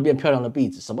就变漂亮的币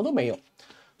纸，什么都没有。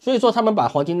所以说他们把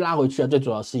黄金拉回去最主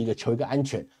要是求一个安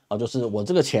全就是我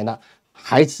这个钱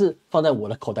还是放在我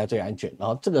的口袋最安全，然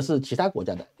后这个是其他国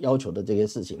家的要求的这些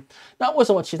事情。那为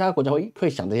什么其他国家会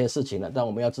想这些事情呢？但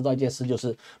我们要知道一件事，就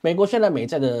是美国现在美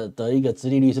债的一个殖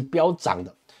利率是飙涨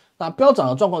的。那飙涨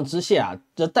的状况之下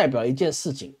就代表一件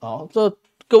事情这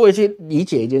各位去理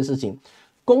解一件事情。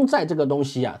公债这个东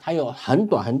西它有很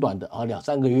短的2、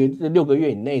3个月、6个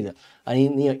月以内的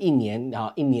你有1年，然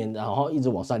后1年，然后一直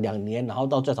往上2年，然后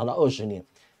到最长到20年。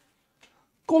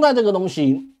公债这个东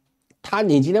西，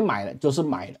你今天买了就是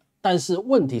买了但是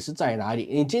问题是在哪里？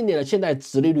你今年的现在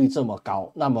殖利率这么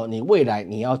高，那么你未来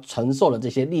你要承受的这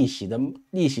些利息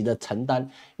的承担，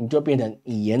你就变成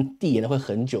以延递延的会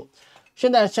很久。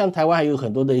现在像台湾还有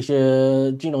很多的一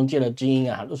些金融界的精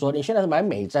英啊，就说你现在是买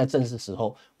美债正是时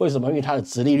候。为什么？因为它的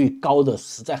殖利率高的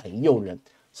实在很诱人，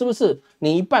是不是？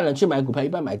你一半人去买股票，一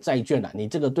半买债券啊，你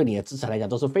这个对你的资产来讲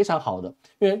都是非常好的。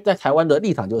因为在台湾的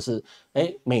立场就是，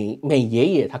美爷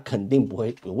爷他肯定不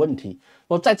会有问题。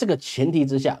在这个前提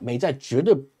之下，美债绝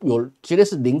对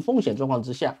是零风险状况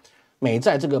之下。美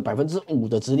债这个5%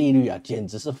的殖利率啊，简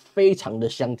直是非常的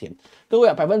香甜。各位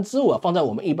啊，5%啊，放在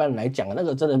我们一般人来讲啊，那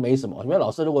个真的没什么。因为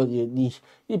老师，如果你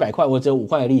100块，我只有5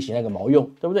块的利息，那个毛用，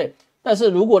对不对？但是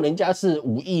如果人家是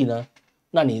5亿呢，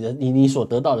那你所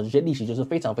得到的这些利息就是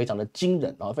非常非常的惊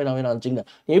人啊，非常非常的惊人。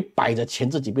你摆着钱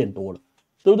自己变多了，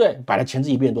对不对？摆着钱自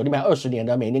己变多，你买20年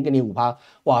的，每年给你5%，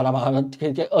哇，他妈可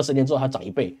以20年之后它涨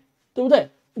1倍，对不对？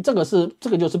这个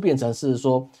就是变成是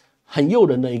说。很诱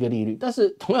人的一个利率，但是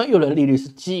同样诱人的利率是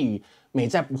基于美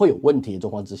债不会有问题的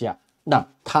状况之下，那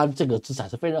它这个资产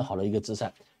是非常好的一个资产，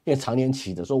因为长年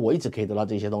期的说我一直可以得到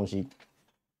这些东西。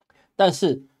但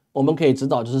是我们可以知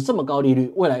道，就是这么高利率，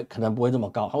未来可能不会这么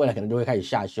高，它未来可能就会开始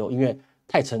下修，因为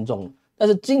太沉重了。但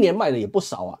是今年卖的也不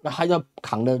少啊，那它要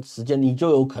扛的时间，你就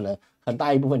有可能很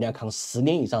大一部分你要扛10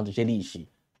年以上这些利息，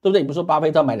对不对？你不说巴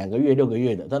菲特买2个月、6个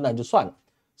月的，那就算了，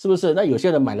是不是？那有些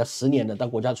人买了10年的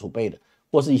当国家储备的。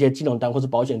或是一些金融单，或是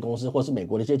保险公司，或是美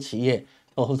国的一些企业，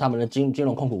或是他们的金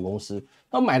融控股公司，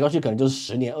那买东西可能就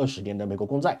是10年、20年的美国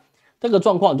公债。这个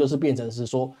状况就是变成是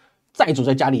说，债主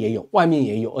在家里也有，外面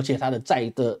也有，而且他的债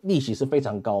的利息是非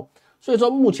常高。所以说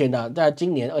目前呢，在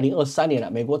今年2023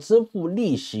年美国支付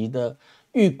利息的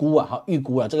预估啊，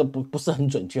这个不是很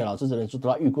准确，老师只能说得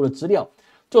到预估的资料，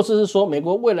就是说美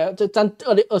国未来在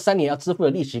2023年要支付的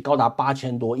利息高达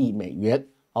8000多亿美元。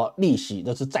利息，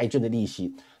这是债券的利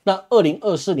息。那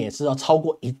2024年是要超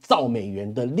过1兆美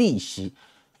元的利息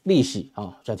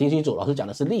想听清楚，老师讲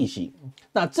的是利息。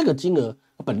那这个金额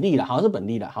本利啦，好像是本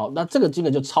利啦。好，那这个金额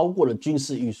就超过了军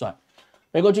事预算。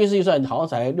美国军事预算好像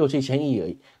才6-7千亿而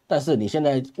已，但是你现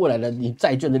在未来的你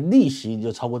债券的利息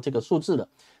就超过这个数字了。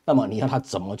那么你要他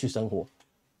怎么去生活？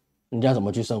人家怎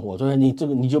么去生活？所以你这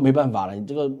个你就没办法了。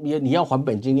你要还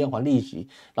本金，你要还利息，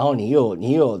然后你又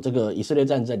有这个以色列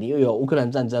战争，你又有乌克兰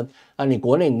战争啊，你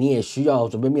国内你也需要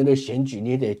准备面对选举，你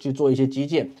也得去做一些基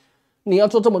建，你要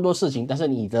做这么多事情，但是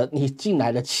你进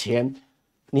来的钱，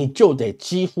你就得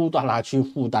几乎都拿去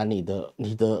负担你的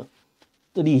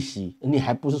利息，你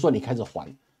还不是说你开始还，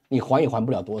你还也还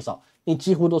不了多少，你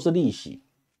几乎都是利息，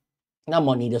那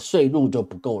么你的税入就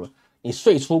不够了，你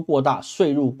税出过大，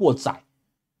税入过窄。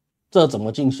这怎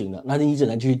么进行呢？那你只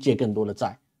能去借更多的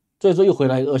债，所以说又回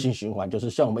来一个恶性循环，就是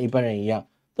像我们一般人一样，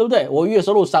对不对？我月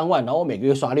收入3万，然后我每个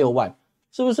月刷6万，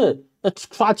是不是？那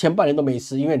刷前半年都没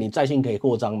事，因为你债性可以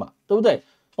扩张嘛，对不对？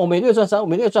我每个月赚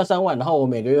3万，然后我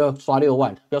每个月刷6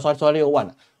万，不要刷6万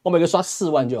了，我每个月刷4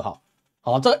万就好。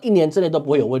好，这1年之内都不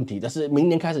会有问题，但是明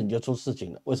年开始你就出事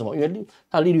情了。为什么？因为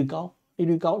它的利率高，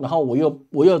然后我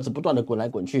又只不断的滚来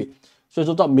滚去，所以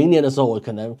说到明年的时候，我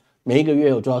可能每一个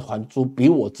月我就要还出比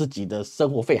我自己的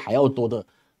生活费还要多的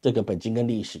这个本金跟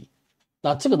利息。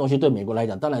那这个东西对美国来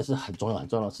讲当然是很重要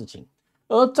的事情。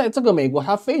而在这个美国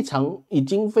它已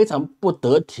经非常不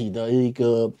得体的一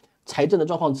个财政的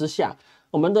状况之下，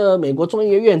我们的美国众议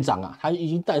院院长啊，他已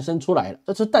经诞生出来了。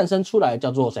这次诞生出来叫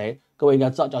做谁？各位应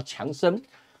该知道，叫强森。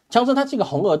强森他是一个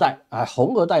红二代啊，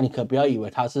红二代你可不要以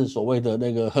为他是所谓的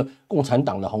那个共产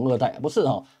党的红二代，不是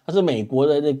哦，他是美国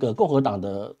的那个共和党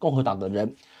的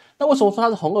人。那为什么说他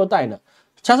是红二代呢？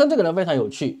强森这个人非常有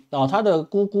趣哦，他的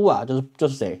姑姑啊，就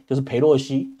是谁？就是裴洛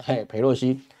西，裴洛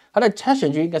西，他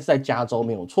选举应该是在加州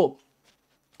没有错。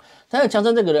但是强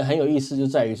森这个人很有意思，就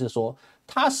在于是说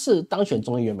他是当选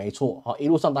众议员没错，一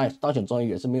路上当选众议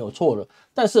员是没有错的。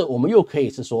但是我们又可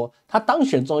以是说他当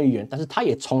选众议员，但是他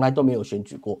也从来都没有选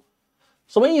举过。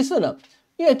什么意思呢？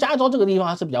因为加州这个地方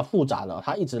它是比较复杂的，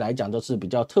它一直来讲都是比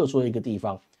较特殊的一个地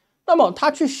方。那么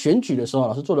他去选举的时候，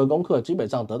老师做的功课基本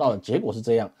上得到的结果是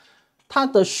这样：他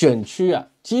的选区啊，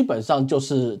基本上就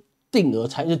是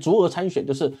足额参选，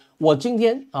就是我今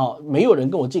天没有人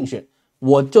跟我竞选，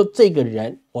我就这个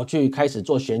人我去开始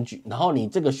做选举，然后你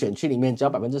这个选区里面只要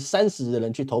30%的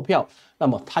人去投票，那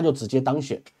么他就直接当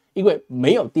选，因为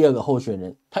没有第二个候选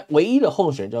人，他唯一的候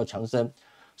选人叫强森。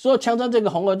所以强森这个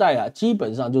红二代啊，基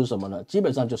本上就是什么呢？基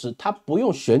本上就是他不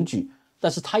用选举。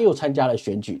但是他又参加了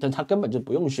选举，但他根本就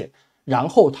不用选，然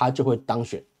后他就会当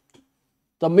选。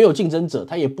他没有竞争者，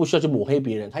他也不需要去抹黑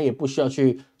别人，他也不需要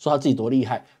去说他自己多厉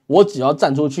害。我只要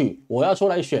站出去，我要出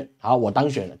来选，好，我当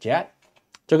选了，结案。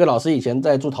就跟老师以前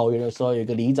在住桃园的时候，有一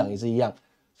个里长也是一样，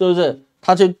是不是？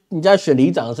人家选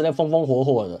里长是在风风火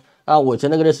火的啊，我以前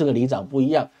那个是个里长不一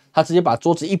样，他直接把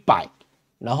桌子一摆，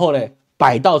然后呢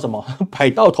摆到什么？摆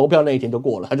到投票那一天就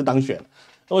过了，他就当选了。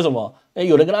为什么？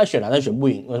有人跟他选了，但选不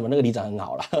赢。为什么？那个里长很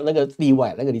好啦，那个例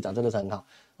外，那个里长真的是很好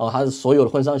哦，他是所有的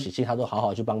婚丧喜庆他都好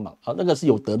好去帮忙，好，那个是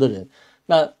有德的人。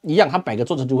那一样，他摆个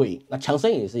桌子就会赢。那强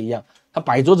森也是一样，他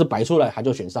摆桌子摆出来，他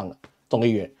就选上了众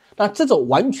议员。那这种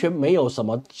完全没有什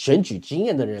么选举经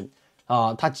验的人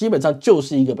啊，他基本上就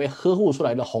是一个被呵护出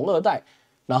来的红二代。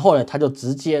然后呢，他就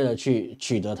直接的去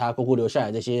取得他姑姑留下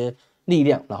来这些力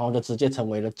量，然后就直接成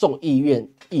为了众议院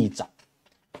议长。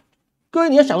各位，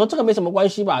你要想说这个没什么关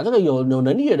系吧？这个有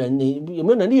能力的人，你有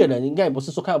没有能力的人，应该也不是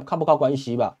说看不靠关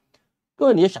系吧？各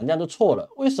位，你要想这样就错了。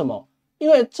为什么？因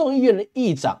为众议院的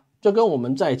议长就跟我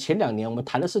们在前2年我们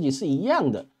谈的事情是一样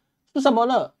的，是什么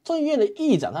呢？众议院的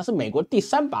议长他是美国第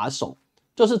3把手，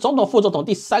就是总统、副总统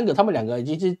第3个，他们2个已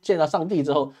经是见到上帝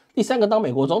之后，第3个当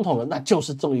美国总统了，那就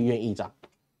是众议院议长。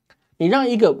你让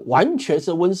一个完全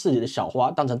是温室里的小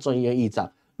花当成众议院议长，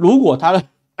如果他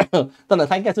当然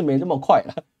他应该是没那么快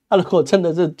了。他如果真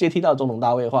的是接替到总统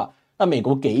大位的话，那美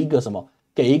国给一个什么？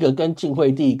给一个跟晋惠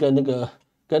帝、跟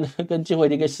晋惠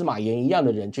帝跟司马炎一样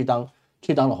的人去当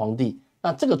了皇帝，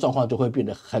那这个状况就会变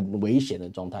得很危险的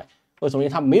状态。为什么？因为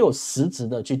他没有实质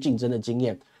的去竞争的经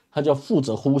验，他就负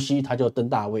责呼吸，他就登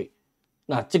大位。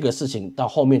那这个事情到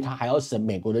后面他还要审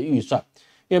美国的预算，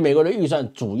因为美国的预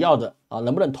算主要的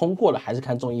能不能通过了，还是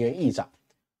看众议院议长。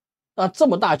那这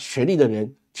么大权力的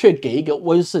人，却给一个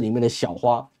温室里面的小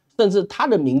花。甚至他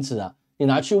的名字你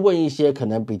拿去问一些可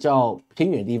能比较偏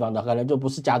远地方的，可能就不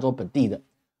是加州本地的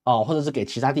或者是给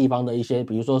其他地方的一些，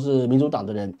比如说是民主党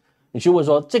的人，你去问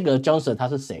说这个 Johnson 他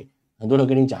是谁，很多人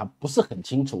跟你讲不是很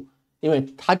清楚，因为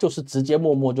他就是直接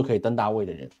默默就可以登大位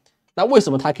的人。那为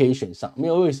什么他可以选上？没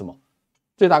有为什么，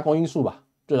最大公因数吧，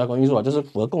就是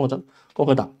符合共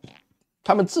和党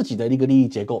他们自己的一个利益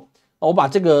结构。我把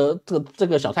这个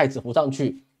小太子扶上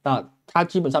去，那他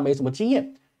基本上没什么经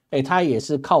验。他也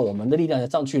是靠我们的力量才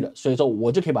上去的，所以说我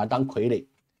就可以把他当傀儡，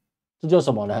这叫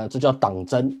什么呢？这叫党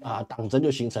争党争就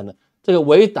形成了。这个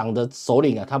为党的首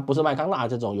领他不是麦康纳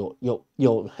这种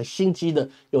有心机的、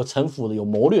有城府的、有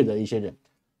谋略的一些人，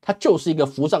他就是一个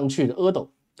扶上去的阿斗，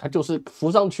他就是扶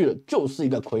上去了，就是一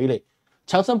个傀儡。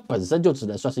强森本身就只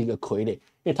能算是一个傀儡，因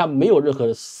为他没有任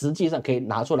何实际上可以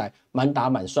拿出来满打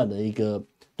满算的一个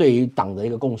对于党的一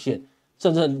个贡献，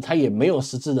甚至他也没有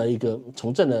实质的一个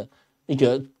从政的一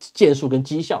个建树跟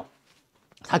绩效。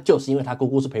他就是因为他姑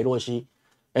姑是裴洛西，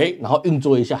然后运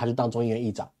作一下他就当众议院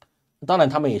议长。当然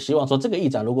他们也希望说这个议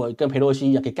长如果跟裴洛西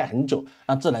一样可以干很久，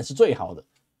那自然是最好的，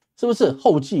是不是？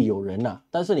后继有人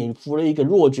但是你扶了一个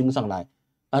弱军上来，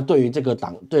那对于这个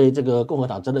党，对于这个共和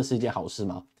党真的是一件好事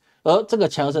吗？而这个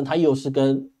强森他又是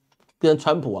跟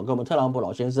川普跟我们特朗普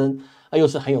老先生又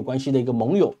是很有关系的一个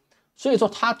盟友，所以说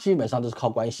他基本上就是靠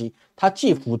关系，他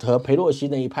既符合裴洛西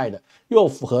那一派的，又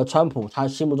符合川普他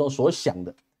心目中所想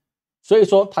的，所以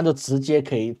说他就直接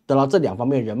可以得到这2方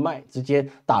面人脉，直接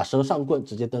打蛇上棍，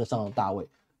直接登上了大位。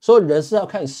所以人是要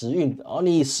看时运的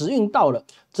你时运到了，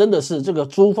真的是这个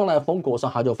猪放在风口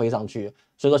上，它就飞上去了。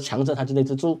所以说强森他就那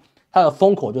只猪，他的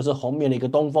风口就是后面的一个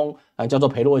东风叫做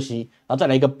裴洛西，然后再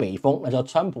来一个北风，那叫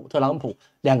川普、特朗普，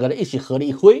两个人一起合力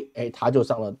一挥，他就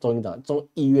上了众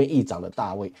议院议长的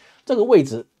大位。这个位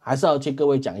置还是要去各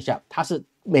位讲一下，他是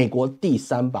美国第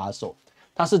3把手，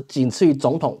他是仅次于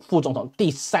总统、副总统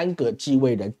第3个继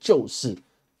位人，就是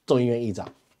众议院议长。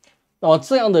那么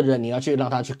这样的人，你要去让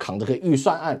他去扛这个预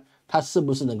算案，他是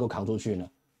不是能够扛出去呢？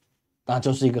那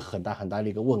就是一个很大很大的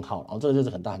一个问号，这个就是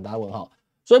很大很大的问号。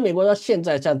所以美国到现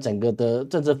在这样整个的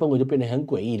政治氛围就变得很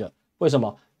诡异了。为什么？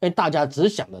因为大家只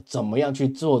想着怎么样去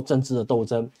做政治的斗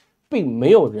争，并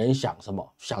没有人想什么，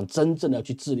想真正的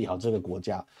去治理好这个国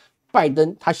家。拜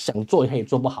登他想做他也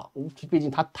做不好，毕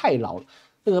竟他太老了。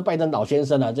这个拜登老先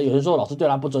生这有人说老师对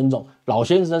他不尊重，老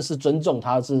先生是尊重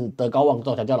他，是德高望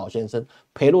重才叫老先生。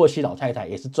裴洛西老太太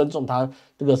也是尊重他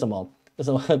这个什么叫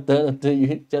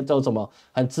什么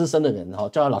很资深的人叫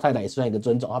他老太太也算一个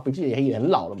尊重，他毕竟也很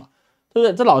老了嘛，对不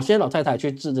对？这老先生老太太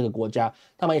去治这个国家，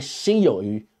他们心有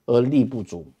余而力不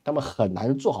足，他们很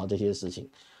难做好这些事情。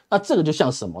那这个就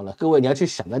像什么呢？各位你要去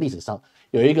想，在历史上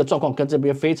有一个状况跟这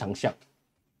边非常像，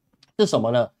是什么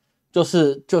呢？就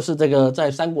是这个在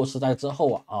三国时代之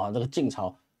后这个晋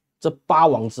朝这8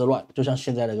王之乱，就像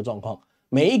现在的一个状况，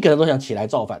每一个人都想起来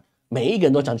造反，每一个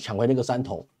人都想抢回那个山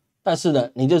头，但是呢，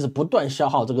你就是不断消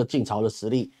耗这个晋朝的实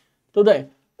力，对不对？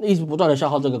一直不断的消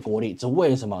耗这个国力，只为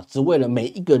了什么？只为了每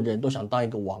一个人都想当一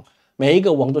个王，每一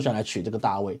个王都想来取这个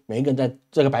大位，每一个人在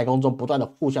这个白宫中不断的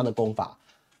互相的攻伐，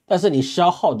但是你消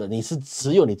耗的你是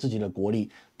只有你自己的国力，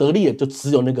得利的就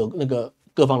只有那个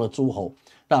各方的诸侯，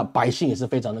那百姓也是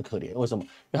非常的可怜。为什么？因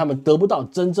为他们得不到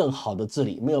真正好的治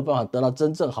理，没有办法得到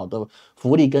真正好的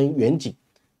福利跟远景，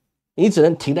你只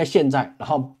能停在现在，然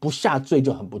后不下坠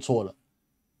就很不错了。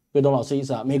各位懂老师意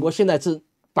思啊？美国现在是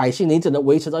百姓，你只能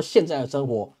维持到现在的生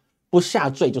活，不下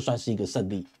坠就算是一个胜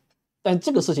利。但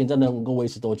这个事情真的能够维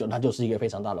持多久，那就是一个非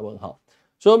常大的问号。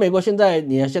所以美国现在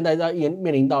要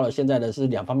面临到了现在的是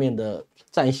两方面的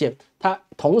战线，它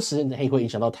同时也会影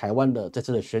响到台湾的这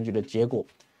次的选举的结果。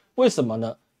为什么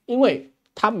呢？因为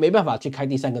它没办法去开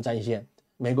第三个战线。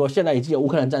美国现在已经有乌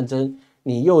克兰战争，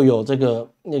你又有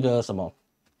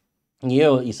你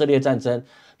又有以色列战争，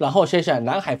然后接下来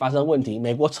南海发生问题，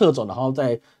美国撤走，然后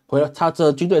再回来，他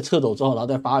这军队撤走之后，然后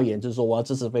再发言就是说我要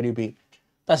支持菲律宾。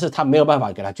但是他没有办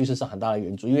法给他军事上很大的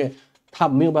援助，因为他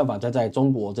没有办法再在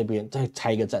中国这边再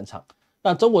开一个战场。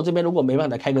那中国这边如果没办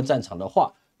法再开一个战场的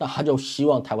话，那他就希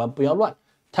望台湾不要乱，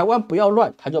台湾不要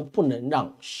乱，他就不能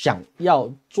让想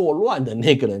要作乱的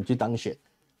那个人去当选。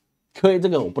所以这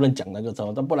个我不能讲那个什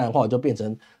么，但不然的话我就变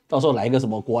成到时候来一个什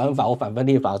么国安法或反分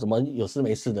裂法，什么有事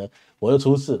没事的，我就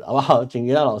出事了，好不好？请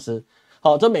原谅老师。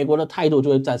好，这美国的态度就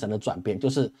会产生了转变，就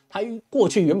是他过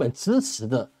去原本支持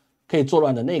的可以作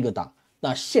乱的那个党。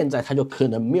那现在他就可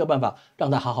能没有办法让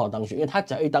他好好当选，因为他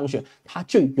只要一当选，他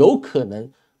就有可能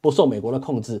不受美国的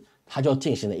控制，他就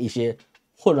进行了一些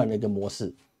混乱的一个模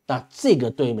式。那这个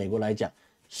对美国来讲，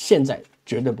现在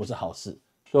绝对不是好事。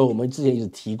所以我们之前一直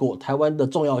提过，台湾的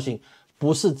重要性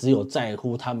不是只有在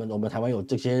乎我们台湾有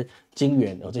这些晶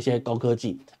圆，有这些高科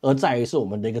技，而在于是我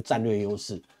们的一个战略优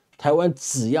势。台湾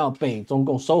只要被中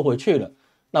共收回去了，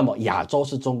那么亚洲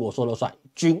是中国说了算，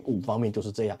军武方面就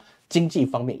是这样。经济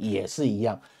方面也是一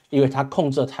样，因为他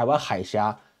控制了台湾海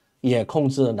峡，也控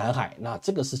制了南海，那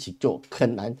这个事情就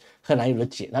很难有的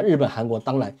解。那日本、韩国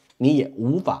当然你也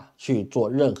无法去做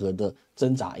任何的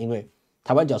挣扎，因为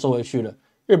台湾只要收回去了，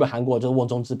日本、韩国就是瓮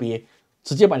中之鳖，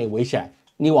直接把你围起来。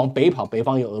你往北跑，北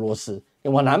方有俄罗斯；你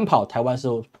往南跑，台湾是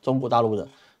中国大陆的，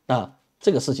那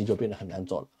这个事情就变得很难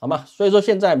做了，好吗？所以说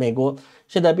现在美国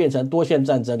现在变成多线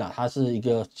战争啊，它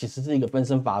其实是一个分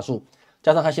身乏术。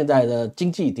加上它现在的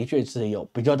经济的确是有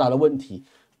比较大的问题，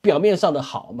表面上的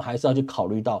好，我们还是要去考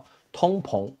虑到通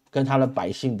膨跟它的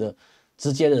百姓的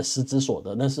直接的实质所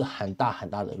得，那是很大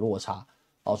的落差。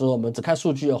所以我们只看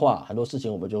数据的话，很多事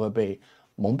情我们就会被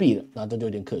蒙蔽了，那这就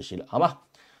有点可惜了，好吗？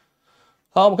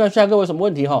好，我们看下各位什么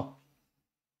问题哈？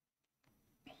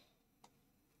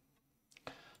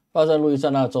发生路易斯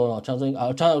安那州了，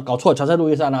搞错，强森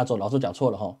路易斯安那州，老师讲错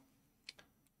了哈。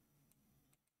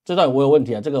这段我有问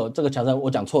题啊，这个强森我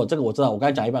讲错了，这个我知道，我刚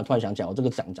才讲一半突然想起来，我这个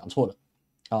讲错了。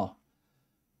好，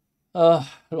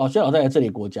老师在这里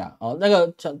国家那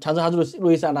个强森他是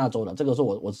路易斯安那州的，这个是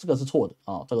我这个是错的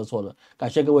这个错的，感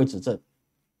谢各位指正。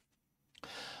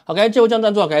好，感谢借我酱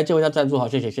赞助，感谢借我一下赞助，好，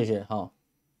谢谢，好，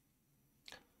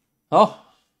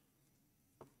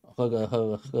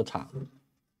喝茶。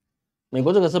美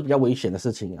国这个是比较危险的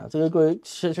事情啊，这个各位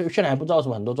现在还不知道什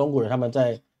么，很多中国人他们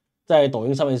在抖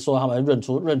音上面说他们认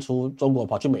出中国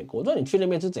跑去美国，我说你去那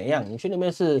边是怎样？你去那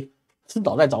边是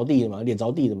脑袋着地的吗？脸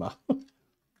着地的吗？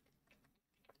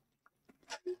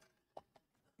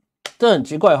这很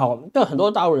奇怪哈。但很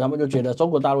多大陆人他们就觉得中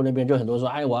国大陆那边就很多说，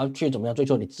哎，我要去怎么样追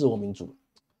求你自我民主。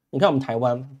你看我们台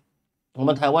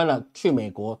湾呢，去美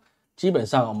国基本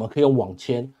上我们可以用网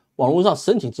签，网络上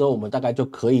申请之后，我们大概就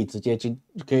可以直接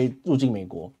可以入境美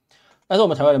国。但是我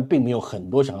们台湾人并没有很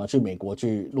多想要去美国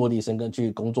去落地生根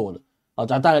去工作的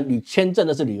当然签证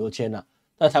的是旅游签啊，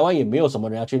但台湾也没有什么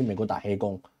人要去美国打黑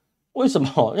工。为什么？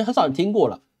因为很少人听过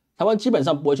了，台湾基本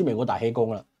上不会去美国打黑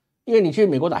工了，因为你去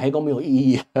美国打黑工没有意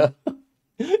义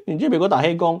你去美国打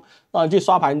黑工你去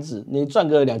刷盘子，你赚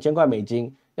个2000块美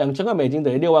金，2000块美金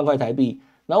等于6万块台币，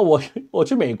然后我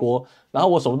去美国，然后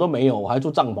我什么都没有，我还住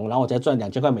帐篷，然后我才赚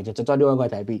2000块美金，才赚6万块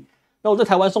台币，那我在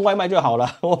台湾送外卖就好了，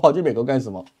我跑去美国干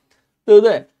什么？对不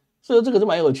对？所以这个是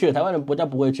蛮有趣的。台湾人不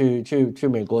会去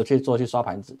美国去刷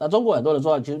盘子。那中国很多人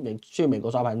说去美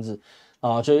国刷盘子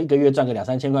就一个月赚个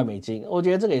2-3千块美金。我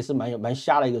觉得这个也是蛮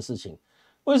瞎的一个事情。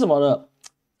为什么呢？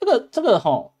这个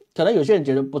可能有些人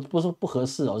觉得不合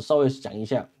适我稍微讲一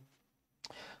下。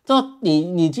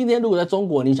你今天如果在中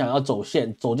国，你想要走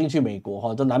进去美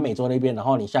国在南美洲那边，然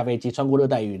后你下飞机穿过热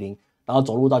带雨林，然后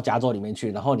走入到加州里面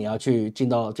去，然后你要去进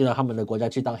到他们的国家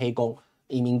去当黑工。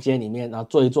移民街里面，然后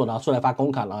做一做，然后出来发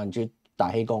工卡，然后你去打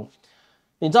黑工，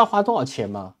你知道花多少钱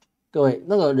吗？各位，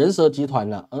那个人蛇集团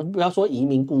不要说移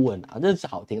民顾问这是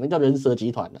好听，那叫人蛇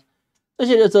集团这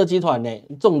些人蛇集团呢，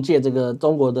中介这个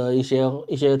中国的一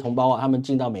些同胞他们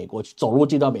进到美国去，走路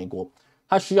进到美国，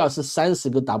他需要是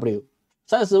30个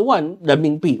W，30万人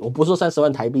民币，我不是说30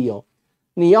万台币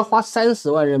你要花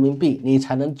30万人民币，你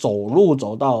才能走路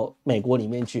走到美国里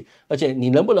面去，而且你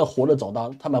能不能活着走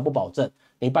到，他们不保证。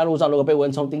你半路上如果被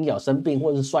蚊虫叮咬生病，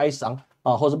或者是摔伤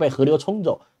啊，或者是被河流冲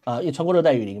走啊，因为穿过热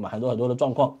带雨林嘛，很多的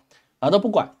状况啊都不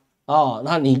管啊，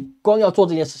那你光要做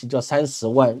这件事情就要30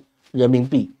万人民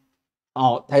币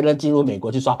哦，才能进入美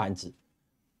国去刷盘子。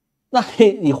那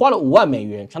你花了5万美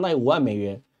元，相当于5万美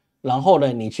元，然后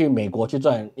呢，你去美国去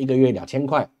赚1个月2000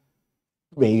块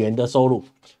美元的收入，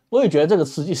我也觉得这个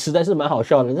实在是蛮好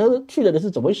笑的。那去的人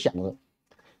是怎么想的？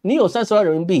你有30万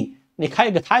人民币，你开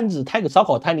一个摊子，开个烧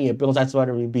烤摊，你也不用30万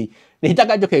人民币，你大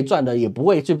概就可以赚的，也不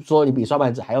会去说你比刷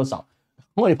盘子还要少。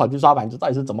如果你跑去刷盘子，到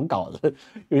底是怎么搞的？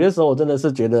有些时候我真的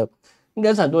是觉得，应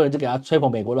该是很多人就给他吹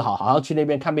捧美国的好，好像去那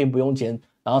边看病不用钱，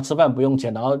然后吃饭不用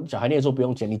钱，然后小孩念书不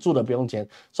用钱，你住的不用钱，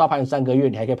刷盘3个月，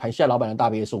你还可以盘下老板的大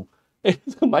别墅，这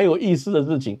个蛮有意思的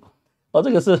事情哦，这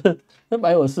个是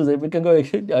蛮有意思的，跟各位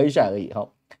聊一下而已哈。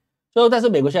所以，但是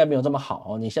美国现在没有这么好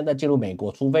哦，你现在进入美国，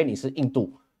除非你是印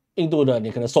度的，你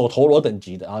可能首陀罗等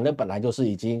级的啊，那本来就是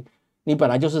你本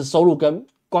来就是收入跟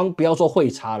光不要说汇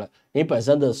差了，你本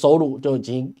身的收入就已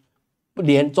经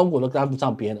连中国都跟不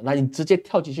上边了，那你直接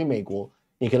跳进去美国，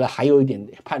你可能还有一点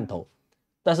盼头，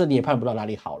但是你也盼不到哪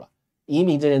里好了。移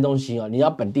民这件东西啊，你要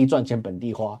本地赚钱本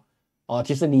地花哦，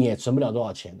其实你也存不了多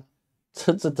少钱了，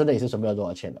这真的也是存不了多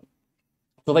少钱了，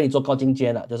除非你做高精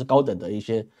尖了，就是高等的一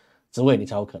些职位，你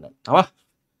才有可能，好吧？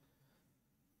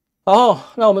好，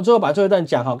那我们最后把最后一段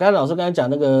讲哈。刚才老师刚才讲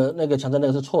那个强森那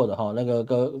个是错的哈，那个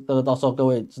到时候各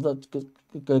位知道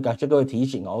感谢各位提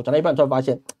醒哦。我讲到一半突然发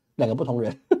现2个不同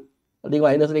人，那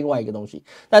是另外一个东西。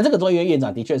但这个中医院院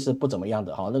长的确是不怎么样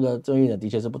的哈，那个中医院长的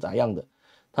确是不咋样的，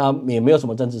他也没有什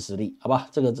么政治实力，好吧？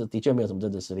这个的确没有什么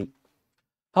政治实力。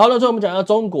好，那最后我们讲到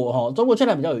中国哈，中国现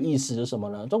在比较有意思是什么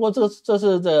呢？中国这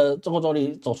是中国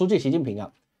总书记习近平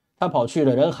啊，他跑去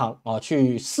了人行啊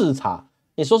去视察。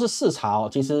你说是视察哦，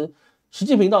其实习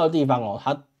近平到的地方哦，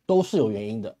他都是有原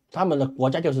因的。他们的国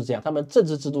家就是这样，他们政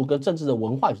治制度跟政治的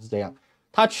文化就是这样。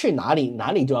他去哪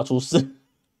里就要出事，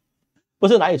不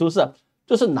是哪里出事，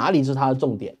就是哪里是他的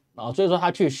重点啊。所以说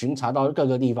他去巡查到各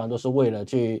个地方，都是为了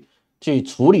去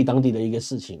处理当地的一个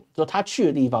事情。就他去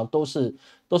的地方都是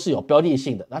有标的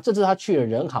性的。那这次他去了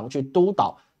人行去督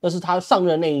导，那是他上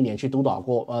任那一年去督导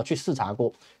过，去视察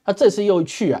过。他这次又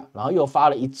去啊，然后又发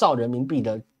了1兆人民币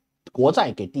的国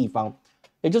债给地方，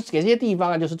也就是给这些地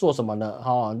方啊，就是做什么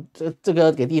呢？这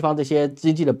个给地方这些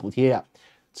经济的补贴啊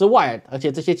之外，而且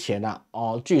这些钱啊，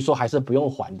据说还是不用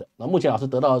还的。那目前老师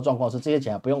得到的状况是这些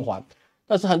钱不用还，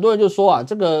但是很多人就说啊，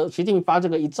这个习近平发这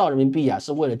个1兆人民币啊，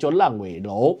是为了救烂尾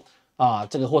楼啊，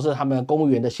这个或是他们公务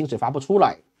员的薪水发不出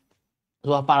来，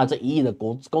说发了这1亿的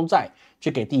公债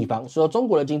去给地方，说中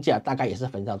国的经济啊，大概也是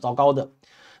非常糟糕的。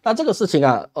那这个事情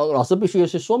啊，老师必须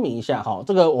去说明一下哈，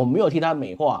这个我没有替他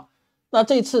美化。那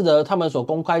这次的他们所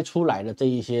公开出来的这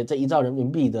1兆人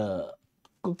民币的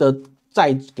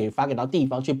债发给到地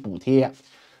方去补贴啊，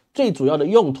最主要的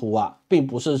用途啊，并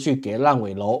不是去给烂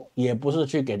尾楼，也不是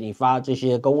去给你发这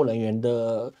些公务人员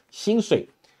的薪水。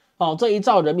这1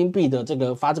兆人民币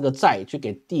的发这个债去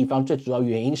给地方，最主要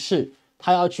原因是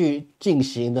他要去进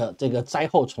行的这个灾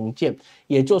后重建，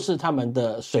也就是他们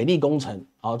的水利工程。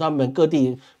他们各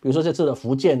地，比如说这次的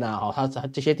福建啊，他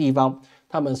这些地方，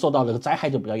他们受到的灾害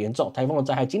就比较严重，台风的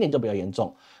灾害今年就比较严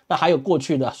重。那还有过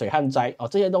去的水旱灾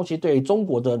这些东西对中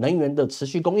国的能源的持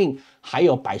续供应，还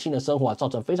有百姓的生活造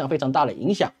成非常非常大的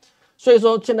影响。所以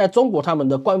说，现在中国他们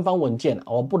的官方文件，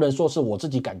我不能说是我自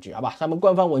己感觉，好吧？他们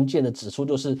官方文件的指出，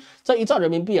就是这1兆人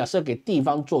民币啊，是给地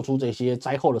方做出这些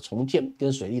灾后的重建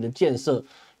跟水利的建设，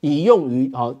以用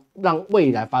于让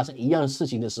未来发生一样的事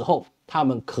情的时候，他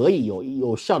们可以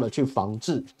有效的去防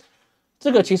治。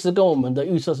这个其实跟我们的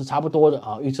预测是差不多的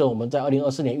啊，预测我们在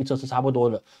2024年预测是差不多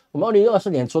的。我们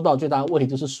2024年说到最大的问题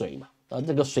就是水嘛，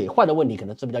这个水患的问题可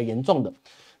能是比较严重的。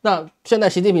那现在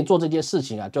习近平做这件事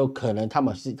情啊，就可能他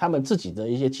们自己的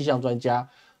一些气象专家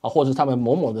啊，或者他们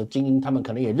某的精英，他们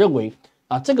可能也认为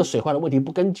啊，这个水患的问题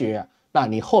不根绝啊，那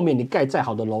你后面你盖再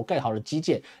好的楼、盖好的基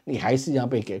建，你还是要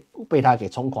被他给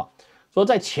冲垮。所以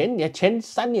在前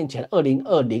3年前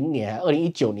，2020年、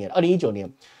2019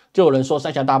年，就有人说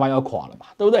三峡大坝要垮了嘛，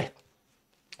对不对？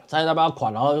三峡大坝要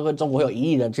垮，然后中国会有1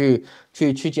亿人去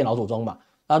建老祖宗嘛。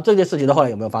然后这件事情到后来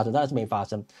有没有发生？当然是没发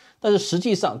生。但是实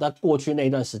际上，在过去那一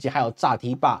段时间，还有炸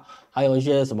堤坝，还有一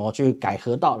些什么去改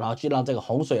河道，然后去让这个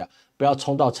洪水啊不要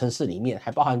冲到城市里面，还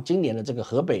包含今年的这个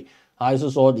河北，还是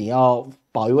说你要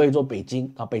保卫一座北京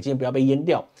啊，北京不要被淹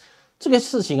掉。这个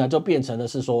事情啊，就变成了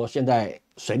是说，现在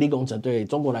水利工程对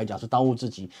中国来讲是当务之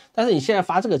急。但是你现在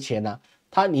发这个钱呢，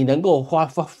你能够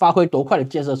发挥多快的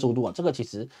建设速度啊？这个其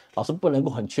实老师不能够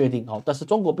很确定但是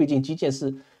中国毕竟基建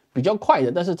是比较快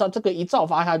的，但是它这个一兆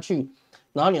发下去，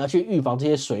然后你要去预防这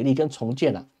些水利跟重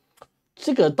建啊，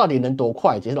这个到底能多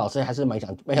快？其实老师还是蛮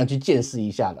想去见识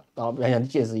一下的，然后蛮想去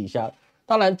见识一下。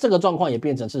当然，这个状况也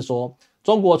变成是说，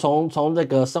中国从这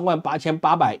个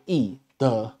38800亿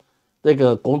的这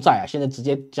个公债啊，现在直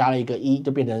接加了一个1，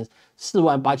就变成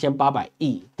48800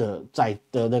亿的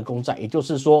那个公债，也就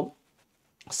是说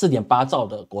4.8兆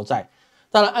的国债。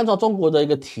当然，按照中国的一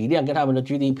个体量跟他们的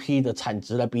GDP 的产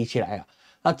值来比起来啊，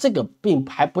那这个并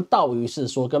还不到于是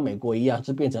说跟美国一样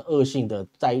是变成恶性的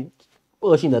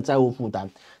债务负担，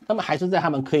他们还是在他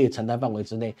们可以承担范围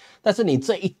之内。但是你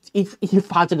这一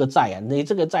发这个债啊，你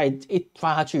这个债一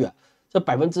发下去啊，这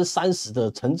30%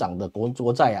的成长的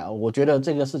国债啊，我觉得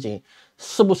这个事情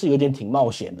是不是有点挺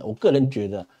冒险的？我个人觉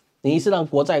得，你一次让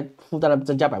国债负担的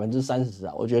增加30%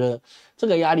啊，我觉得这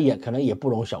个压力啊，可能也不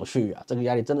容小觑啊，这个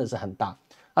压力真的是很大。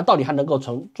那到底还能够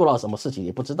做到什么事情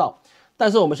也不知道。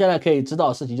但是我们现在可以知道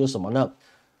的事情就是什么呢？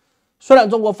虽然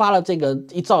中国发了这个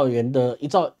1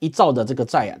兆的这个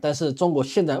债啊，但是中国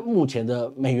现在目前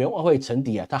的美元外汇存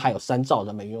底啊，它还有3兆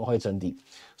的美元外汇存底。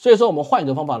所以说我们换一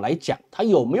个方法来讲，它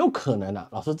有没有可能啊？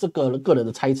老师这个个人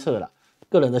的猜测啦，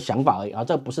个人的想法而已啊，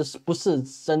这不是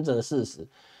真正的事实。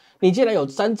你既然有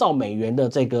3兆美元的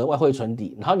这个外汇存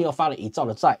底，然后你又发了1兆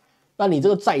的债，那你这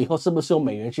个债以后是不是用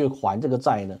美元去还这个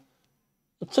债呢？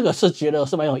这个是觉得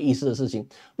是蛮有意思的事情。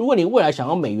如果你未来想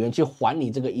用美元去还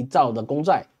你这个1兆的公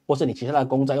债，或是你其他的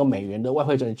公债用美元的外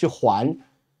汇存底去还，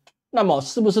那么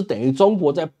是不是等于中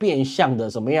国在变相的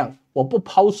怎么样？我不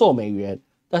抛售美元，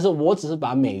但是我只是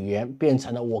把美元变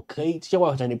成了我可以这些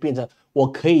外汇存底变成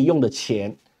我可以用的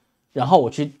钱，然后我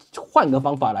去换个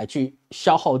方法来去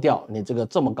消耗掉你这个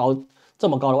这么高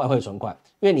的外汇存款，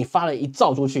因为你发了1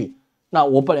兆出去，那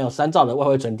我本来有3兆的外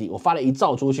汇存底，我发了1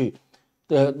兆出去。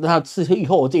那以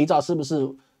后我这1兆是不是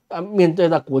面对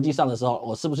在国际上的时候，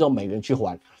我是不是用美元去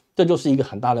还？这就是一个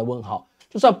很大的问号。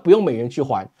就算不用美元去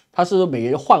还，它是美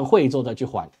元换汇之后再去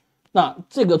还，那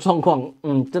这个状况，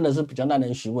真的是比较耐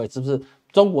人寻味，是不是？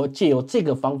中国借由这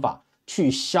个方法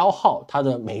去消耗它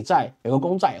的美国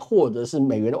公债或者是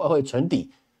美元的外汇存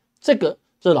底，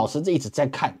这老师一直在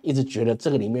看，一直觉得这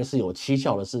个里面是有蹊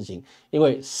跷的事情，因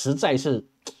为实在是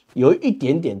有一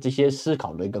点点这些思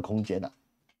考的一个空间的。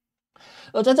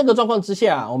而在这个状况之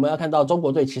下，我们要看到中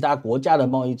国对其他国家的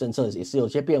贸易政策也是有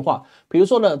些变化。比如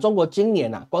说呢，中国今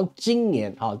年光今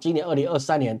年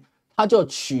2023年，它就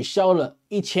取消了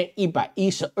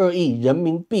1112亿人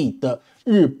民币的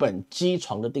日本机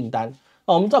床的订单。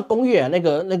我们知道工业那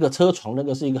个车床那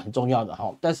个是一个很重要的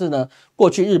但是呢，过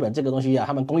去日本这个东西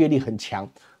他们工业力很强，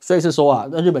所以是说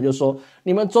那日本就说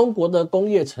你们中国的工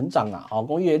业成长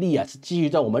工业力是基于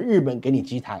在我们日本给你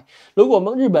机台，如果我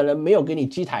们日本人没有给你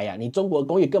机台你中国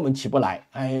工业根本起不来。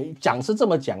讲是这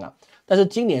么讲但是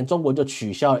今年中国就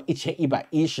取消了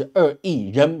1112亿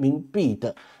人民币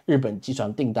的日本机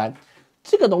床订单。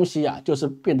这个东西就是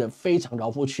变得非常饶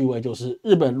富趣味，就是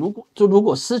日本如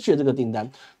果失去了这个订单，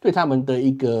对他们的一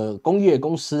个工业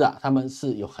公司他们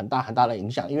是有很大的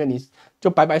影响，因为你就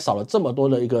白白少了这么多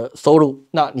的一个收入，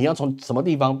那你要从什么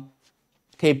地方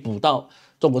可以补到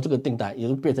中国这个订单，也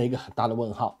就变成一个很大的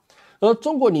问号。而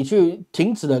中国你去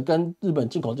停止了跟日本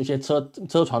进口这些车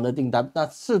床的订单，那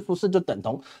是不是就等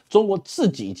同中国自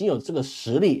己已经有这个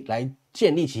实力来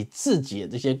建立起自己的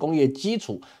这些工业基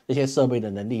础、这些设备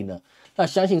的能力呢？那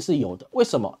相信是有的。为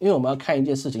什么？因为我们要看一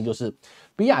件事情，就是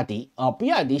比亚迪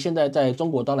现在在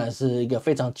中国当然是一个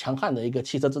非常强悍的一个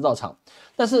汽车制造厂，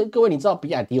但是各位你知道比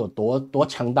亚迪有多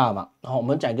强大吗？然后我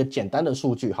们讲一个简单的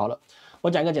数据好了，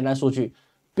我讲一个简单数据，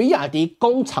比亚迪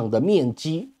工厂的面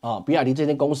积比亚迪这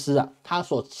间公司它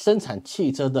所生产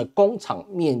汽车的工厂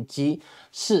面积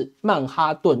是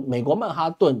美国曼哈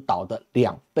顿岛的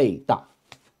2倍大，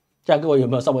这样各位有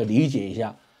没有稍微理解一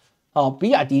下？比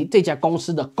亚迪这家公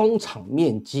司的工厂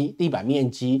面积、地板面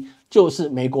积就是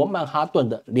美国曼哈顿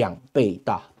的2倍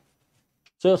大，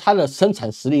所以它的生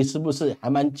产实力是不是还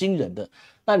蛮惊人的？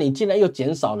那你既然又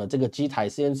减少了这个机台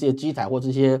CNC 的机台或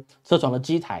这些车床的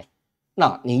机台，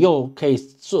那你又可以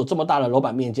有这么大的楼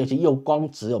板面积，而且又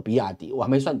光只有比亚迪，我还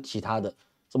没算其他的，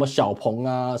什么小鹏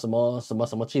什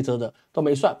么汽车的都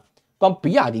没算，光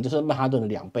比亚迪就是曼哈顿的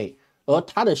2倍。而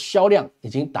它的销量已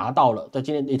经达到了，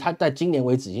它在今年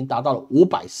为止已经达到了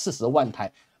540万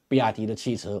台比亚迪的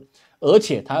汽车，而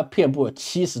且它遍布了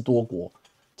70多国。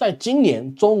在今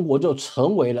年，中国就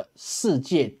成为了世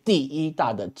界第1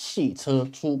大的汽车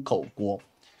出口国。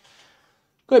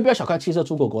各位不要小看汽车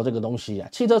出口国这个东西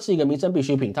汽车是一个民生必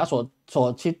需品，它所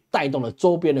去带动了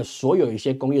周边的所有一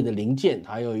些工业的零件，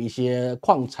还有一些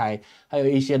矿材，还有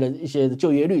一些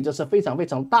就业率，这是非常非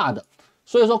常大的。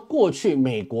所以说过去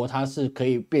美国它是可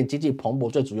以变经济蓬勃，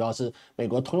最主要是美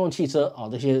国通用汽车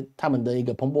这些他们的一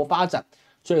个蓬勃发展。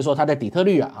所以说它在底特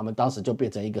律他们当时就变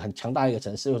成一个很强大的一个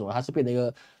城市。为什么？它是变成一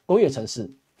个工业城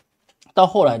市。到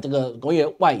后来这个工业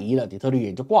外移了，底特律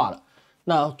也就挂了。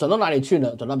那转到哪里去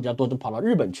呢？转到比较多就跑到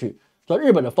日本去。所以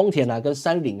日本的丰田跟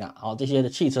三菱这些的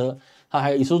汽车，它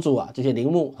还有伊苏祖这些铃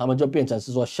木，他们就变成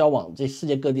是说销往这世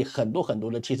界各地很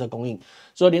多的汽车供应。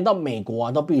所以连到美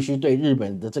国都必须对日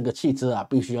本的这个汽车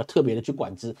必须要特别的去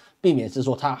管制，避免是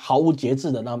说它毫无节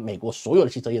制的让美国所有的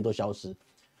汽车业都消失。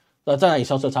那在那里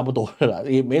消失差不多了啦，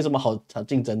也没什么好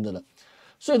竞争的了。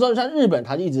所以说像日本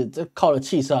它一直靠了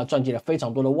汽车赚进了非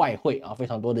常多的外汇非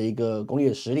常多的一个工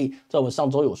业实力，这我们上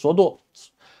周有说过。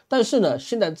但是呢，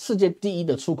现在世界第一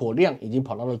的出口量已经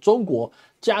跑到了中国，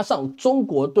加上中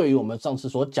国对于我们上次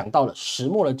所讲到的石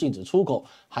墨的禁止出口，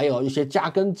还有一些加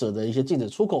工者的一些禁止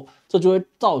出口，这就会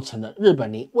造成了日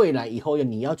本你未来以后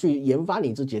你要去研发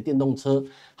你自己的电动车，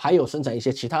还有生产一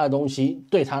些其他的东西，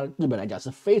对日本来讲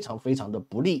是非常的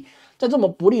不利。在这么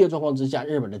不利的状况之下，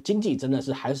日本的经济真的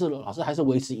是老师还是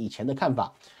维持以前的看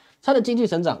法。它的经济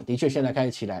成长的确现在开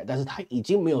始起来，但是它已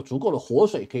经没有足够的活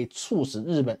水可以促使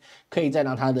日本可以再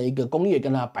让它的一个工业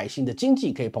跟它百姓的经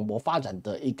济可以蓬勃发展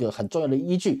的一个很重要的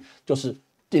依据，就是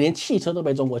连汽车都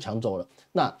被中国抢走了。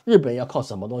那日本要靠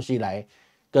什么东西来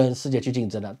跟世界去竞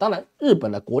争呢？当然，日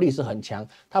本的国力是很强，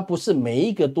它不是每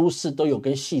一个都市都有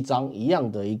跟细章一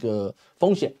样的一个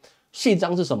风险。细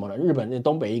章是什么呢？日本的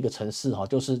东北一个城市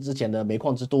就是之前的煤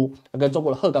矿之都，跟中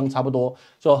国的鹤冈差不多。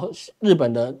所以日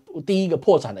本的第一个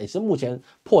破产的，也是目前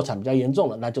破产比较严重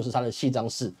的，那就是它的细章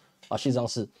市细章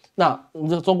市。那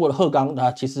中国的鹤冈它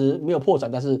其实没有破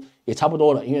产，但是也差不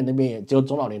多了，因为那边也只有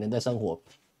中老年人在生活。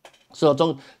所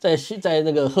以在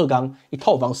那个鹤冈一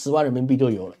套房10万人民币就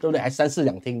有了，对不对？还3室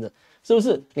2厅的，是不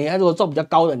是？你还如果住比较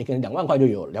高的，你可能2万块就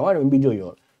有了，2万人民币就有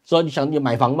了。所以你想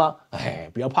买房吗？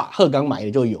不要怕，鹤冈买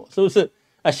的就有，是不是？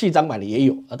细章买的也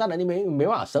有当然你没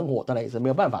办法生活，当然也是没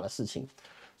有办法的事情。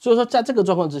所以说在这个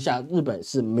状况之下，日本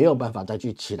是没有办法再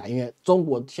去起来，因为中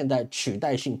国现在取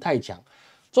代性太强。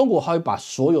中国还会把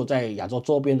所有在亚洲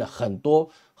周边的很多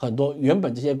原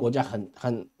本这些国家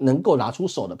很能够拿出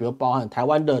手的，比如包含台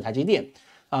湾的台积电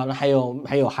还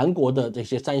有韩国的这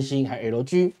些三星还有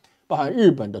LG， 包含日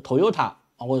本的 Toyota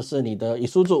或者是你的伊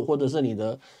苏祖，或者是你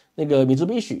的那个米兹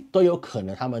必须，都有可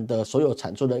能他们的所有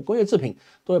产出的工业制品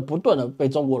都会不断的被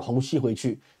中国的虹吸回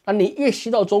去。那你越吸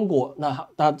到中国，那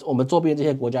我们周边这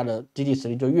些国家的经济实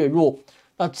力就越弱。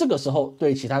那这个时候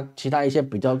对其他一些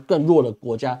比较更弱的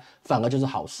国家反而就是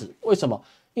好事。为什么？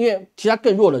因为其他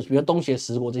更弱的，比如东协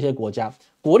10国这些国家，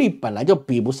国力本来就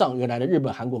比不上原来的日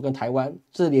本、韩国跟台湾，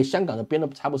这连香港的边都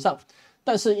插不上。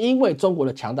但是因为中国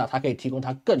的强大，它可以提供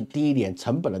它更低廉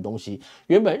成本的东西。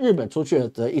原本日本出去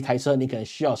的一台车，你可能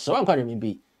需要10万块人民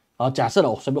币。假设了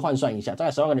我随便换算一下，大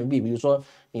概10万块人民币。比如说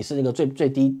你是那个最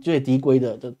低规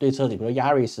的对车里，比如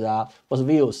Yaris 或是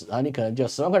Vios 你可能就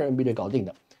10万块人民币就搞定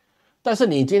的。但是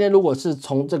你今天如果是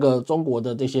从这个中国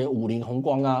的这些50宏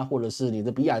光或者是你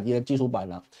的比亚迪的基础版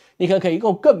你可能可以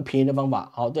用更便宜的方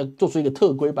法再做出一个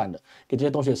特规版的给这些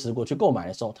东西的10国去购买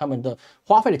的时候，他们的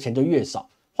花费的钱就越少。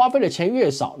花费的钱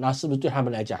越少，那是不是对他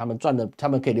们来讲，他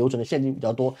们可以留存的现金比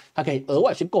较多，他可以额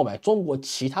外去购买中国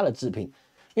其他的制品？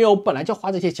因为我本来就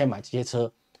花这些钱买这些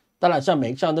车，当然像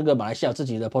这个马来西亚自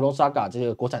己的 Potong Saga 这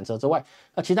个国产车之外，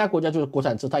那其他国家就是国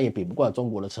产车，它也比不过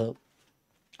中国的车，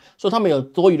所以他们有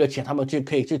多余的钱，他们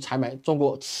可以去采买中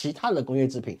国其他的工业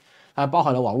制品，还包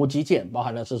含了网络基建，包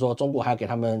含了是说中国还要给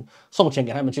他们送钱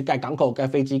给他们去盖港口、盖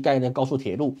飞机、盖那高速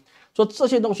铁路，所以这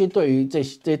些东西对于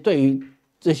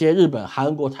这些日本、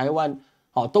韩国、台湾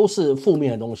都是负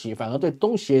面的东西，反而对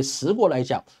东协10国来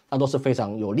讲，那都是非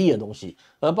常有利的东西。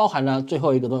而包含了最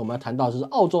后一个东西，我们要谈到就是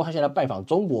澳洲，他现在拜访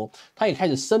中国，他也开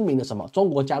始声明了什么？中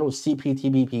国加入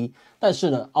CPTPP， 但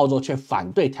是呢，澳洲却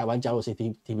反对台湾加入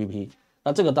CPTPP。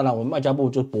那这个当然我们外交部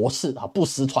就驳斥不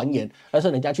实传言，但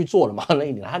是人家去做了嘛，那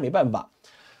你还没办法。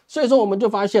所以说我们就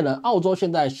发现了，澳洲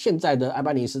现在的艾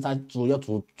班尼斯，他主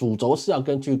轴是要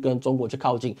跟中国去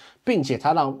靠近，并且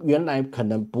他让原来可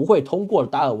能不会通过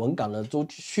达尔文港的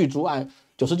续租案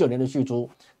，99年的续租，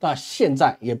那现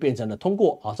在也变成了通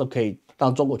过这可以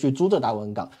让中国去租这达尔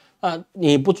文港。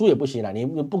你不租也不行了，你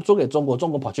不租给中国，中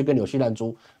国跑去跟纽西兰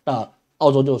租，那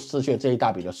澳洲就失去了这一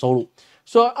大笔的收入。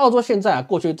所以澳洲现在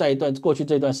过去这一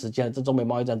段时间，在中美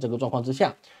贸易战这个状况之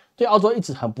下，对澳洲一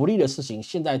直很不利的事情，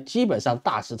现在基本上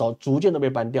大石头逐渐都被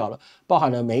搬掉了，包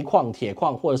含了煤矿、铁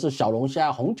矿或者是小龙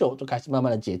虾、红酒都开始慢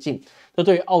慢的解禁。这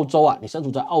对于澳洲你身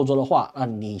处在澳洲的话，那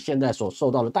你现在所受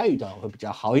到的待遇当然会比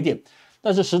较好一点。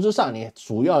但是实质上你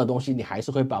主要的东西你还是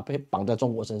会被绑在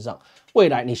中国身上。未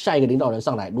来你下一个领导人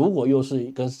上来，如果又是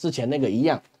跟之前那个一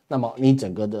样，那么你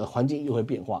整个的环境又会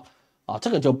变化啊，这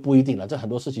个就不一定了，这很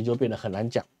多事情就变得很难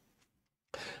讲。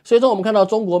所以说我们看到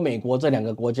中国、美国这2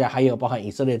个国家，还有包含以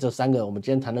色列这3个我们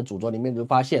今天谈的主轴里面，就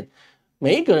发现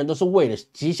每一个人都是为了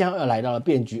即将要来到的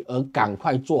变局而赶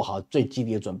快做好最激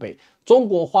烈的准备。中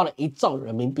国花了1兆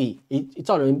人民币，1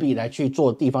兆人民币来去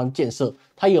做地方建设，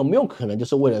它有没有可能就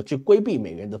是为了去规避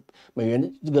美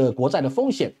元这个国债的风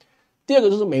险？第二个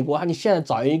就是美国，你现在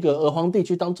找一个俄皇帝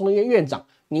去当众议院院长，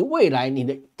你未来你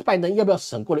的拜登要不要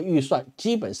审过的预算，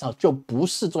基本上就不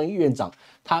是众议院长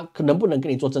他能不能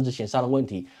跟你做政治协商的问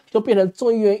题，就变成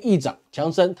众议院议长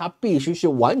强森，他必须是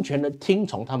完全的听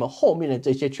从他们后面的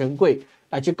这些权贵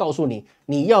来去告诉你，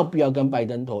你要不要跟拜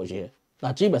登妥协。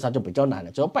那基本上就比较难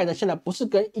了，只要拜登现在不是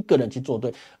跟一个人去作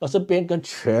对，而是跟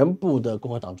全部的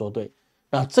共和党作对，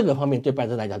那这个方面对拜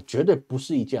登来讲绝对不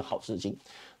是一件好事情。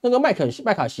那个麦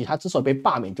卡锡他之所以被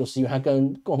罢免，就是因为他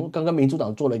跟民主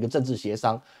党做了一个政治协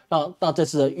商，让这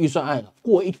次的预算案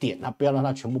过一点，那不要让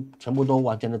他全部都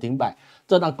完全的停摆，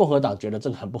这让共和党觉得这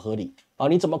个很不合理啊！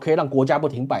你怎么可以让国家不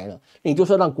停摆呢？你就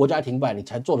是让国家停摆，你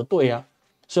才做得对啊！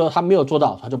所以他没有做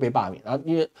到，他就被罢免。然后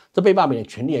因为这被罢免的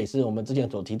权利也是我们之前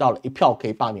所提到的1票可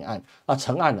以罢免案，那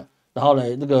成案了。然后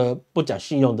呢，这个不讲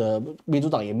信用的民主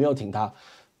党也没有挺他。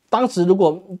当时如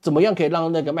果怎么样可以让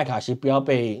那个麦卡锡不要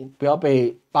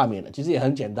被罢免了，其实也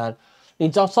很简单，你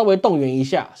只要稍微动员一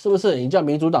下，是不是？你叫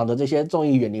民主党的这些众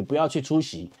议员你不要去出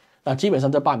席，那基本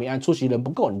上这罢免案出席人不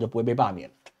够，你就不会被罢免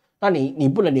了。那你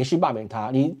不能连续罢免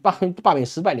他，你罢免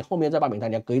失败，你后面再罢免他，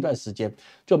你要隔一段时间，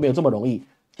就没有这么容易。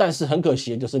但是很可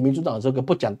惜的就是民主党这个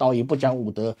不讲道义、不讲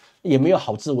武德，也没有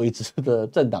好自为之的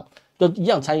政党，都一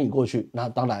样参与过去。那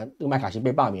当然，麦卡锡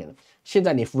被罢免了。现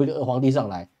在你扶一个俄皇帝上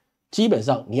来，基本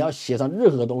上你要协商任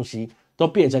何东西，都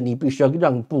变成你必须要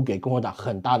让步给共和党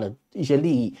很大的一些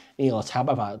利益，你有才有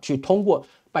办法去通过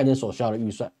拜登所需要的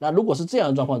预算。那如果是这样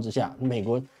的状况之下，美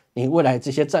国你未来这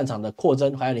些战场的扩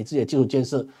增，还有你自己的基础建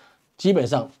设，基本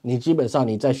上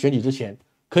你在选举之前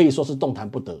可以说是动弹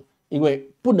不得。因为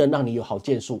不能让你有好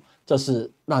建树，这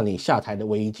是让你下台的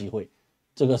唯一机会，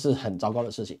这个是很糟糕的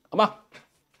事情，好吗？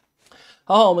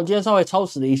好，我们今天稍微超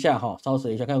时了一下哈，看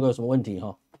看有什么问题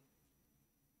哈。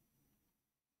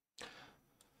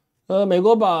美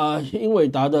国把英伟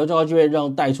达的最高机会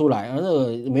让带出来，那个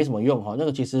没什么用哈，那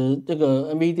个其实这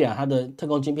个 NVIDIA 它的特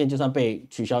供晶片就算被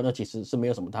取消，那其实是没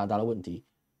有什么太大的问题。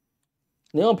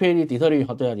你用便宜底特律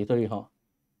哈，对啊，底特律哈。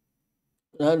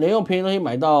能用便宜东西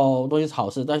买到东西是好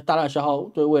事，但是大量消耗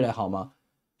对未来好吗？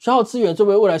消耗资源对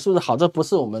未来是不是好？这不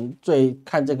是我们最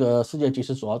看这个世界局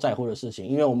势所要在乎的事情，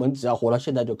因为我们只要活到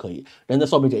现在就可以，人的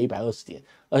寿命就120年，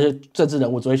而且政治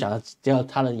人物只会想到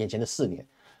他的眼前的4年，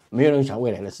没有人想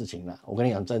未来的事情了。我跟你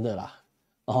讲真的啦，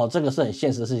这个是很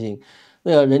现实的事情。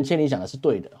那个任谦你讲的是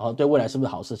对的，对未来是不是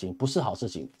好事情？不是好事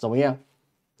情，怎么样？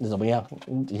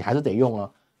你还是得用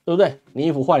啊，对不对？你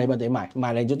衣服坏了一半得买，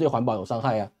买了你就对环保有伤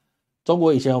害啊。中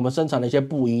国以前我们生产的一些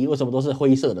布衣，为什么都是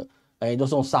灰色的？都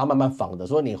是用纱慢慢纺的，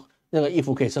所以你那个衣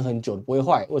服可以撑很久，不会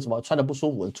坏。为什么？穿的不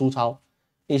舒服，很粗糙。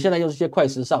你现在用这些快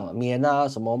时尚棉啊，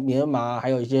什么棉麻，还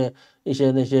有一些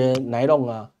那些奶龙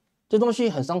啊，这东西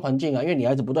很伤环境啊，因为你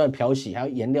要一直不断的漂洗，还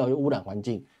有颜料又污染环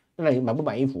境。那你买不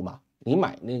买衣服嘛？你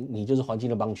买，你就是环境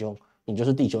的帮凶，你就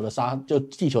是地球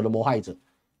的谋害者。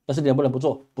但是你能不能不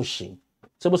做？不行。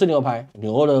吃不吃牛排？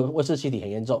牛的温室气体很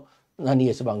严重，那你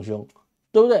也是帮凶，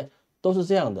对不对？都是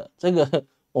这样的，这个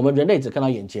我们人类只看到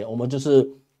眼前，我们就是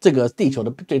这个地球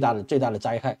的最大的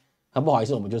灾害。不好意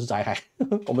思，我们就是灾害，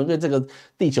我们对这个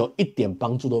地球一点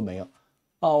帮助都没有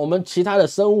我们其他的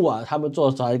生物啊，他们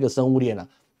做出来一个生物链啊，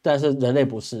但是人类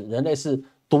不是，人类是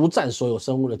独占所有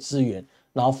生物的资源，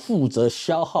然后负责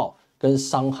消耗跟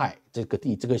伤害这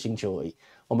个星球而已。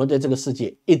我们对这个世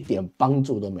界一点帮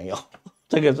助都没有，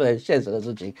这个是很现实的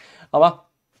事情，好吧？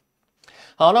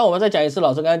好，那我们再讲一次，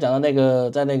老师刚才讲到那个，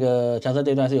在那个强森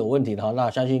这段是有问题的哈。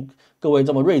那相信各位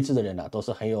这么睿智的人都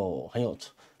是很有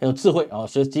智慧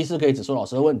所以及时可以指出老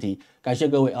师的问题。感谢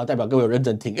各位代表各位有认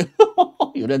真听，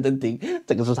有认真听，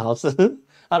这个是好事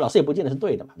老师也不见得是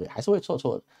对的嘛，对，还是会错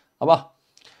的，好不好？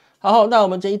好，那我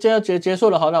们这要结束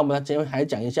了哈，那我们今天还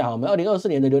讲一下我们2024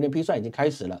年的流年批算已经开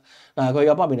始了，那各位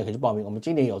要报名的可以去报名。我们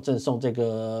今年有赠送这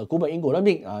个古本因果论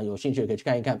命有兴趣可以去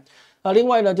看一看。另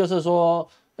外呢，就是说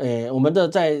我们的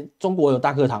在中国有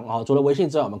大课堂啊，除了微信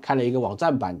之外，我们开了一个网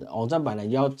站版的，网站版呢，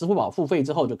你要支付宝付费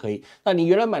之后就可以。那你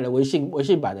原来买了微信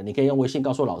版的，你可以用微信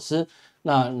告诉老师，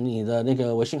那你的那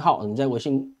个微信号，你在微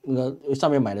信那个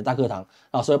上面买的大课堂，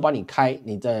老师会帮你开，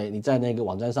你在那个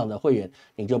网站上的会员，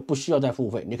你就不需要再付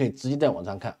费，你可以直接在网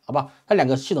上看，好吧？它两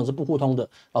个系统是不互通的，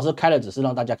老师开了只是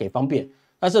让大家可以方便。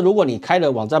但是如果你开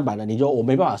了网站版的，我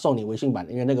没办法送你微信版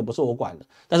的，因为那个不是我管的，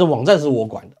但是网站是我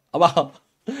管的，好不好？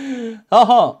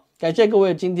好，感谢各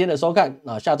位今天的收看。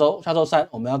那下周三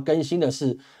我们要更新的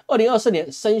是2024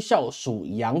年生肖属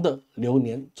羊的流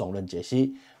年总论解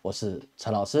析。我是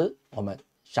陈老师，我们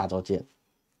下周见。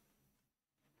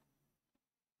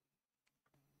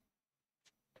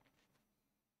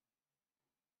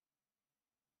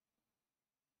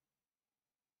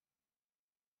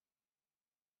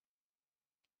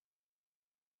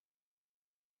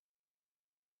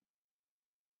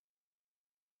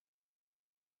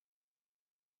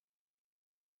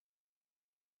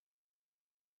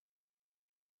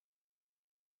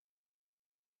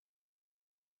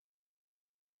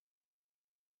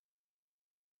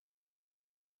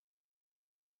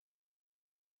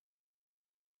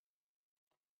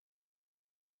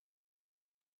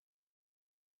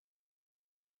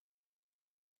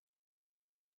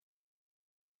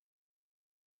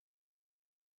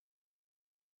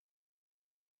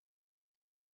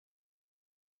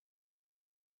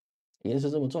颜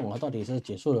色这么重，它到底是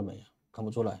结束了没有？看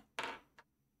不出来。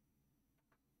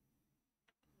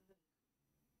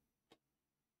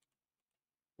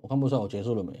我看不出来我结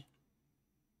束了没？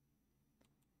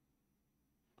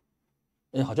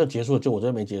好像结束了，就我这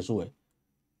边没结束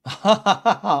哈哈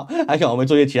哈哈，还好我们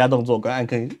做一些其他动作，赶快按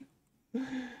坑。